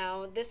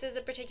 Now, this is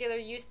a particular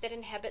yeast that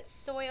inhabits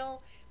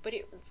soil, but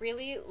it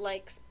really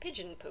likes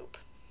pigeon poop.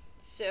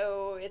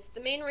 So it's the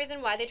main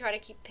reason why they try to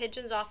keep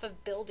pigeons off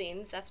of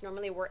buildings. That's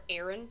normally where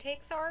air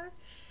intakes are.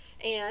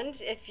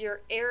 And if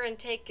your air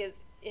intake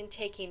is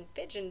intaking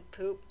pigeon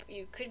poop,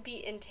 you could be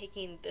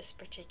intaking this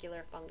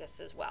particular fungus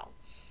as well.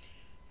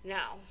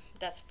 Now,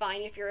 that's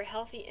fine if you're a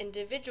healthy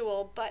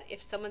individual, but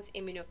if someone's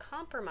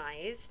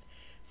immunocompromised,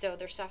 so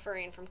they're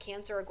suffering from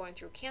cancer or going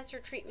through cancer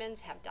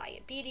treatments, have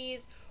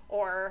diabetes,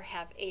 or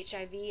have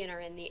HIV and are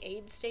in the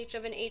AIDS stage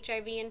of an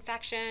HIV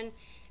infection,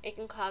 it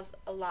can cause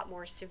a lot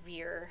more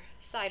severe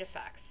side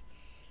effects.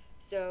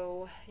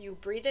 So you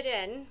breathe it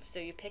in, so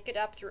you pick it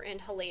up through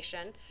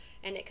inhalation,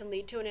 and it can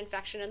lead to an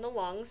infection in the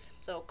lungs,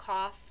 so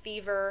cough,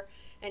 fever,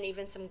 and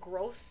even some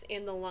growths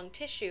in the lung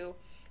tissue,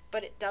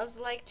 but it does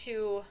like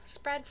to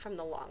spread from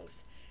the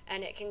lungs,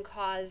 and it can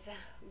cause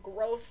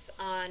growths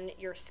on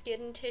your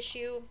skin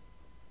tissue,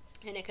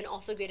 and it can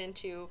also get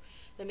into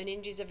the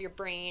meninges of your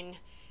brain,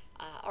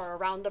 or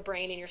around the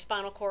brain and your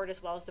spinal cord,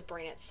 as well as the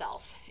brain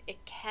itself.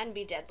 It can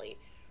be deadly.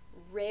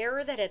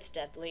 Rare that it's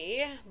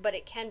deadly, but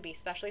it can be,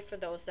 especially for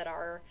those that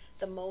are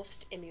the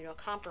most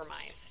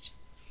immunocompromised.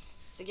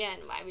 It's again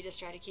why we just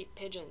try to keep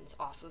pigeons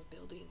off of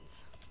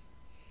buildings.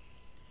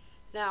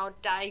 Now,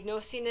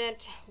 diagnosing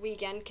it, we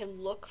again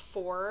can look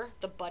for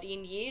the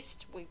budding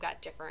yeast. We've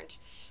got different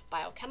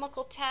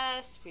biochemical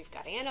tests, we've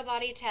got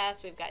antibody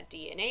tests, we've got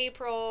DNA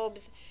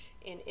probes,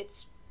 and it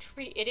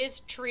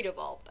is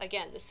treatable.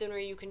 Again, the sooner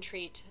you can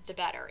treat, the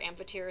better.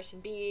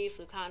 Amphotericin B,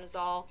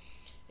 fluconazole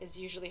is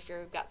usually if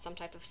you've got some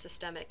type of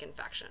systemic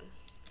infection.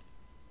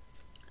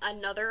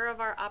 Another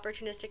of our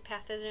opportunistic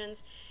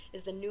pathogens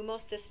is the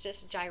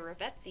Pneumocystis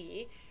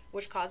jirovecii,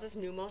 which causes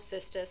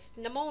pneumocystis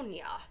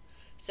pneumonia.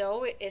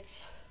 So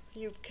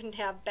you can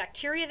have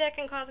bacteria that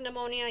can cause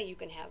pneumonia, you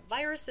can have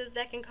viruses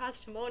that can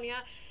cause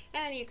pneumonia,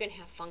 and you can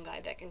have fungi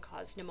that can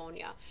cause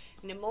pneumonia.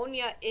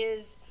 Pneumonia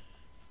is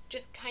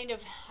just kind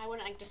of, I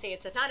wouldn't like to say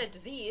it's not a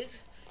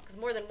disease, because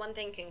more than one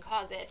thing can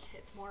cause it.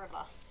 It's more of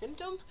a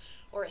symptom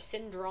or a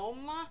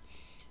syndrome.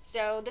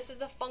 So this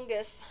is a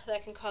fungus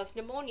that can cause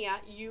pneumonia,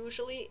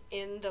 usually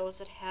in those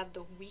that have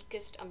the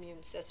weakest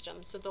immune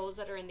system, so those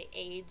that are in the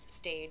AIDS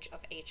stage of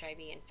HIV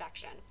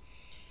infection.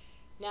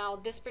 Now,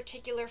 this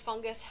particular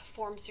fungus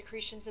forms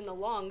secretions in the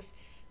lungs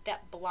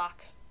that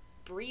block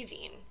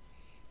breathing.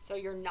 So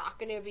you're not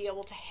going to be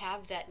able to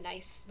have that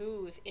nice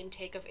smooth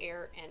intake of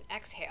air and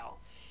exhale.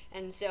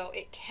 And so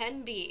it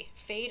can be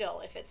fatal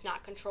if it's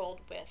not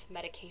controlled with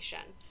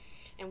medication.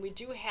 And we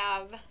do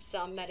have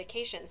some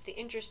medications. The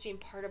interesting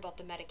part about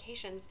the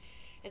medications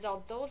is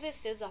although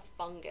this is a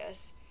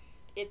fungus,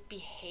 it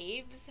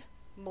behaves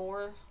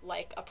more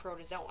like a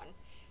protozoan.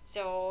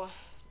 So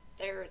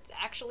it's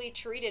actually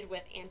treated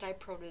with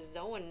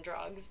anti-protozoan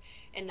drugs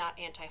and not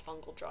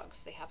antifungal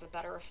drugs. They have a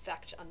better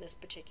effect on this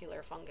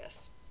particular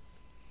fungus.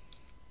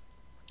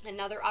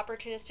 Another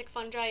opportunistic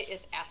fungi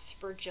is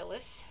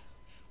Aspergillus,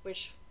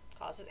 which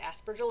causes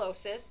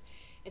aspergillosis.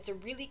 It's a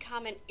really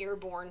common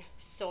airborne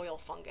soil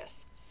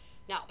fungus.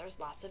 Now, there's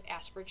lots of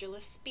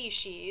Aspergillus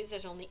species.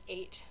 There's only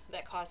 8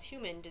 that cause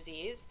human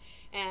disease,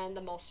 and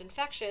the most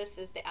infectious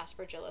is the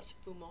Aspergillus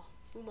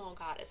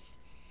fumigatus.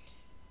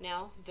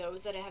 Now,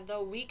 those that have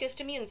the weakest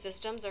immune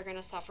systems are going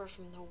to suffer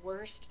from the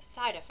worst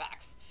side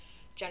effects.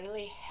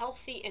 Generally,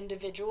 healthy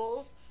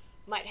individuals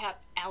might have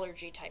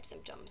allergy type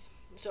symptoms.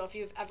 So if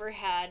you've ever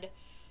had,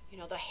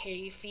 the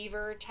hay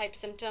fever type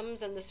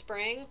symptoms in the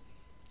spring,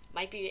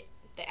 might be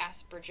the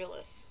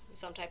aspergillus,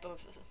 some type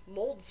of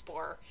mold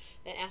spore,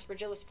 an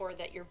aspergillus spore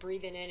that you're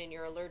breathing in and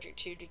you're allergic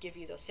to give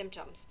you those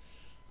symptoms.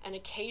 On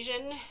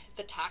occasion,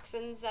 the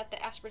toxins that the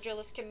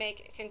aspergillus can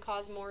make can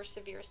cause more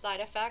severe side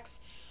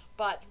effects,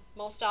 but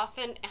most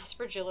often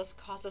aspergillus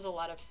causes a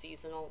lot of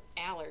seasonal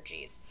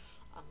allergies,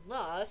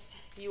 unless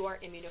you are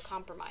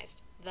immunocompromised.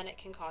 Then it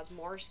can cause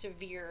more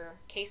severe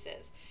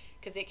cases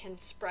because it can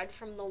spread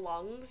from the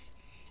lungs.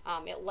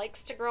 It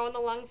likes to grow in the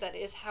lungs. That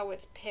is how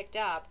it's picked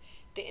up.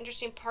 The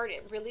interesting part,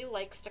 it really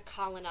likes to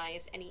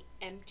colonize any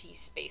empty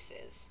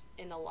spaces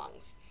in the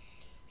lungs.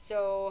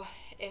 So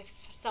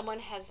if someone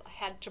has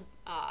had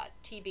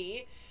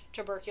TB,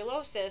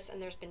 tuberculosis,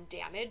 and there's been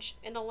damage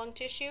in the lung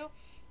tissue,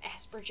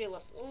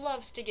 aspergillus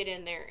loves to get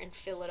in there and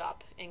fill it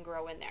up and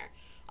grow in there.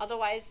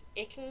 Otherwise,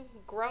 it can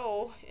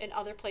grow in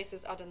other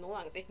places other than the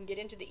lungs. It can get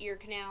into the ear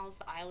canals,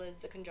 the eyelids,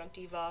 the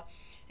conjunctiva,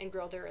 and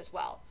grow there as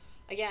well.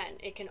 Again,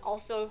 it can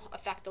also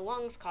affect the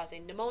lungs,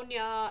 causing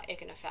pneumonia. It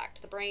can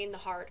affect the brain, the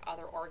heart,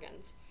 other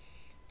organs.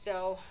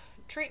 So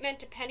treatment,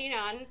 depending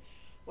on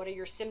what are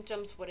your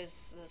symptoms, what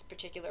is this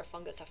particular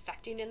fungus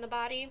affecting in the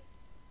body.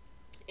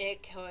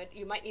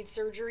 You might need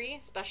surgery,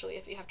 especially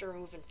if you have to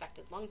remove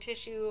infected lung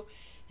tissue.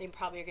 They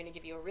probably are going to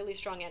give you a really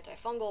strong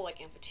antifungal like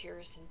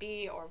amphotericin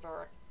B or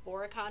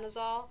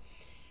voriconazole.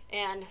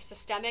 And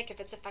systemic, if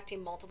it's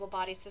affecting multiple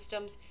body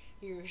systems,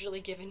 you're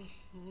usually given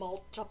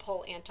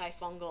multiple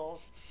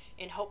antifungals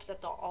in hopes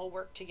that they'll all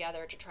work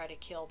together to try to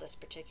kill this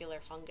particular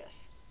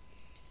fungus.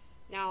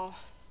 Now,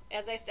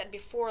 as I said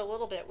before a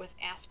little bit with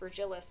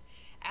aspergillus,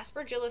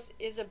 aspergillus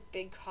is a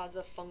big cause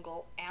of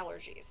fungal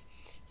allergies.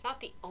 It's not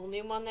the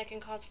only one that can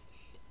cause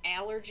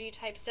allergy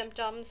type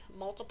symptoms.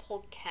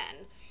 Multiple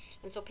can.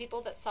 And so people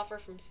that suffer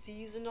from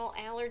seasonal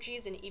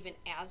allergies and even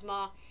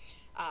asthma,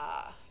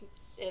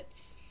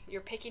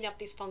 you're picking up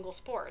these fungal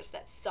spores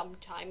that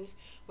sometimes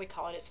we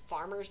call it as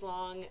farmer's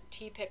lung,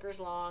 tea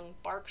picker's lung,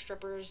 bark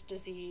stripper's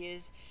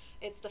disease.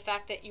 It's the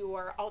fact that you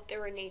are out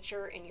there in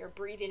nature and you're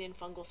breathing in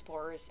fungal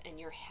spores and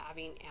you're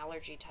having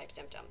allergy type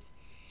symptoms.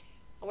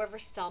 However,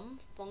 some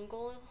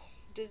fungal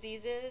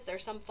diseases or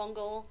some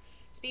fungal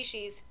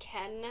species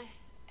can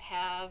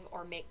have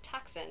or make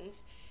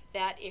toxins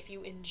that if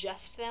you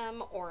ingest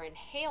them or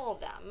inhale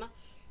them,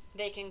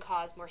 they can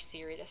cause more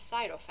serious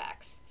side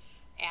effects.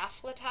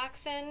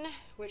 Aflatoxin,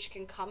 which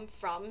can come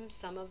from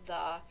some of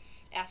the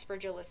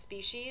aspergillus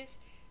species,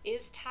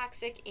 is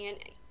toxic and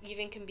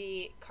even can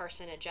be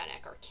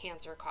carcinogenic or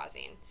cancer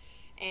causing.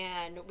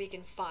 And we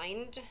can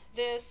find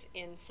this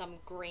in some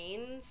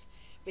grains.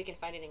 We can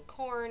find it in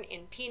corn,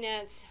 in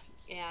peanuts,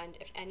 and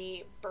if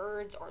any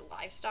birds or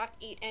livestock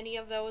eat any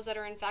of those that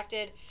are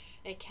infected,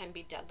 it can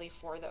be deadly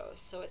for those.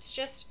 So it's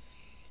just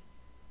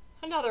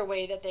another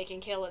way that they can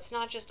kill. It's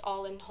not just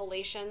all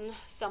inhalation.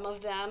 Some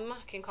of them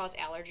can cause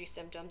allergy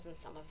symptoms and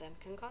some of them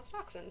can cause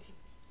toxins.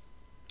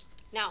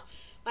 Now,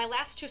 my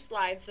last two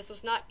slides, this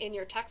was not in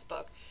your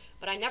textbook,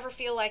 but I never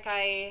feel like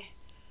I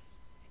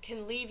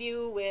can leave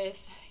you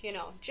with,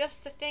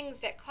 just the things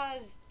that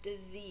cause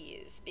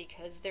disease,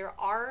 because there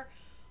are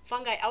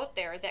fungi out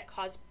there that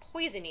cause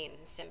poisoning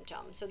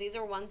symptoms. So these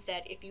are ones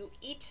that if you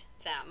eat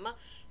them,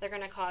 they're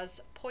going to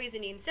cause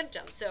poisoning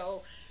symptoms.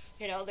 So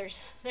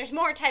there's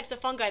more types of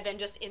fungi than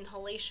just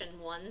inhalation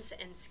ones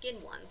and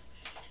skin ones.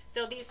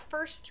 So these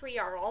first three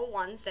are all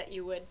ones that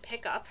you would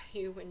pick up.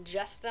 You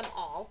ingest them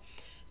all.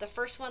 The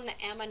first one, the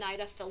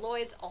Amanita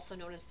phylloides, also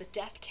known as the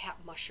death cap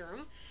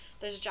mushroom.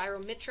 There's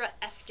Gyromitra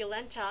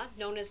esculenta,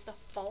 known as the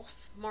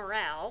false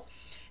morel,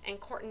 and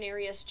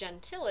Cortinarius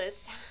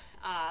gentilis.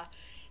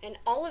 And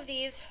all of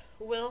these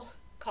will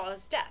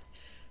cause death,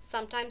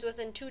 sometimes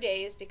within 2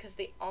 days, because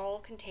they all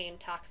contain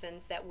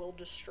toxins that will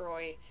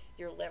destroy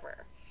your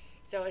liver.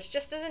 So it's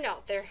just as a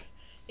note, there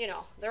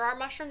are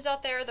mushrooms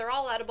out there. They're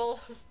all edible,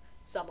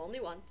 some only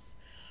once.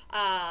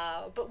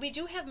 But we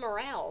do have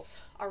morels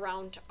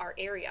around our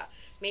area.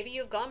 Maybe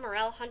you've gone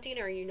morel hunting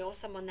or you know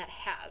someone that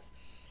has.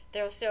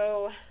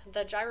 So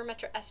the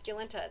Gyromitra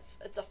esculenta,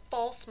 it's a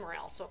false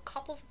morel. So a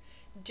couple of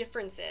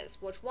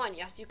differences. Which one?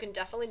 Yes, you can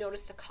definitely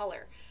notice the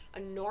color. A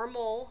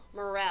normal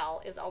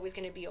morel is always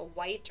going to be a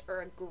white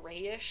or a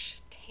grayish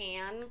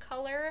tan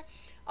color.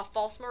 A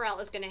false morel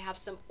is going to have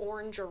some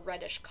orange or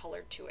reddish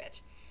color to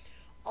it.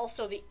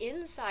 Also, the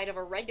inside of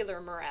a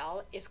regular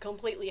morel is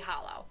completely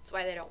hollow. That's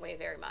why they don't weigh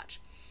very much.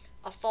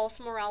 A false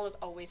morel is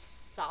always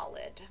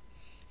solid.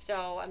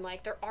 So I'm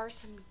like, there are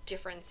some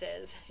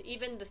differences.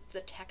 Even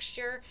the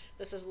texture,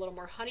 this is a little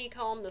more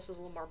honeycomb, this is a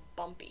little more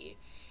bumpy.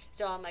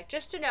 So I'm like,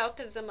 just to know,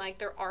 because I'm like,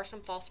 there are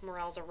some false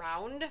morels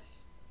around.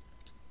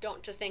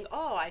 Don't just think,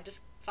 oh, I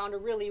just found a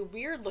really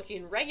weird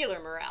looking regular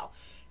morel.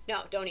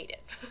 No, don't eat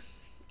it.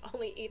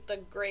 Only eat the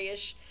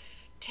grayish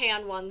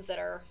tan ones that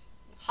are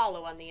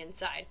hollow on the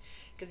inside.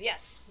 Because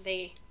yes,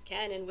 they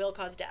can and will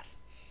cause death.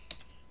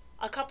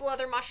 A couple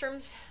other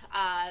mushrooms,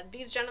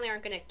 these generally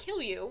aren't going to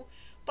kill you,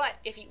 but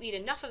if you eat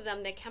enough of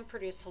them, they can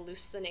produce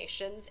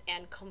hallucinations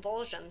and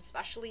convulsions,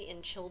 especially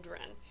in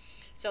children.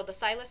 So the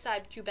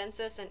psilocybe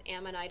cubensis and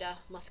Amanita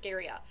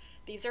muscaria.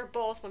 These are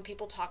both, when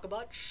people talk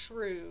about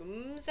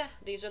shrooms,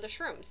 these are the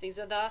shrooms. These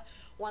are the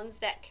ones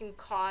that can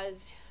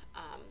cause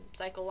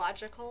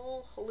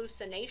psychological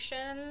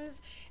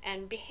hallucinations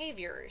and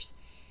behaviors.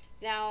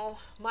 Now,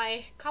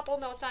 my couple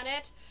notes on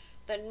it,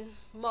 the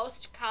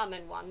most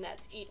common one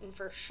that's eaten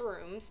for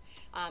shrooms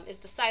is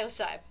the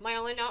psilocybe. My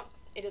only note,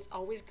 it is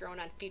always grown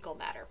on fecal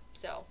matter.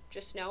 So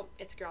just note,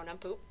 it's grown on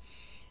poop.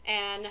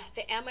 And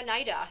the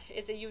Amanita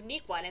is a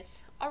unique one.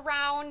 It's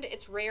around,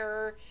 it's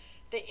rarer.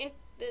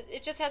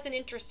 It just has an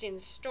interesting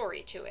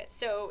story to it.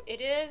 So it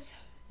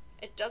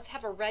does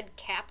have a red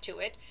cap to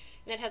it,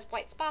 and it has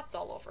white spots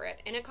all over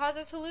it, and it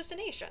causes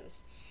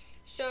hallucinations.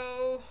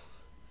 So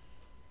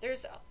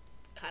there's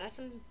kind of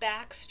some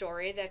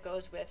backstory that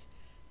goes with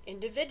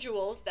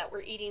individuals that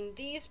were eating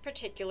these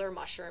particular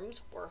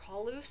mushrooms were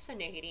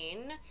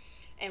hallucinating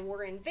and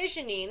were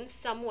envisioning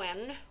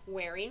someone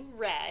wearing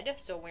red,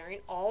 so wearing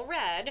all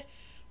red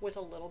with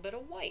a little bit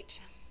of white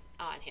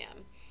on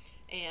him.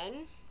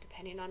 And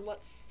depending on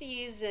what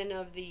season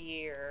of the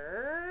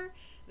year,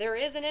 there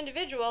is an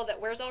individual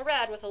that wears all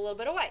red with a little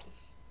bit of white.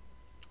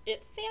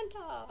 It's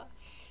Santa.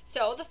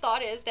 So the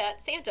thought is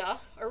that Santa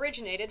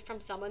originated from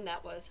someone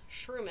that was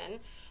shrooming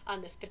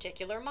on this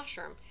particular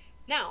mushroom.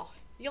 Now,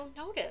 you'll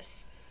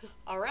notice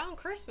around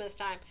Christmas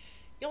time,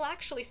 you'll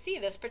actually see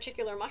this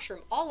particular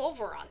mushroom all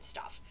over on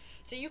stuff.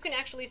 So you can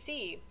actually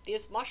see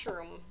this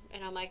mushroom,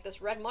 and I'm like,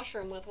 this red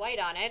mushroom with white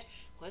on it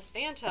was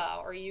Santa,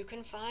 or you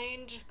can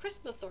find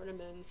Christmas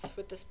ornaments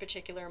with this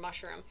particular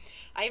mushroom.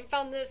 I even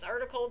found this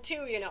article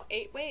too,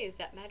 8 ways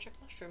that magic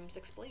mushrooms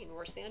explain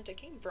where Santa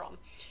came from.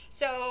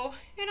 So,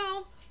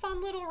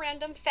 fun little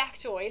random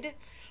factoid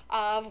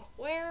of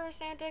where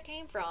Santa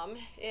came from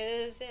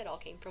is it all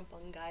came from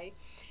fungi.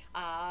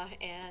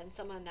 And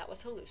someone that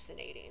was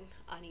hallucinating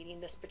on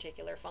eating this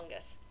particular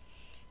fungus.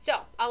 So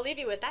I'll leave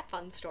you with that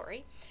fun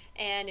story.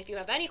 And if you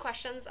have any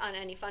questions on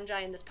any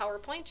fungi in this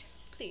PowerPoint,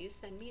 please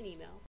send me an email.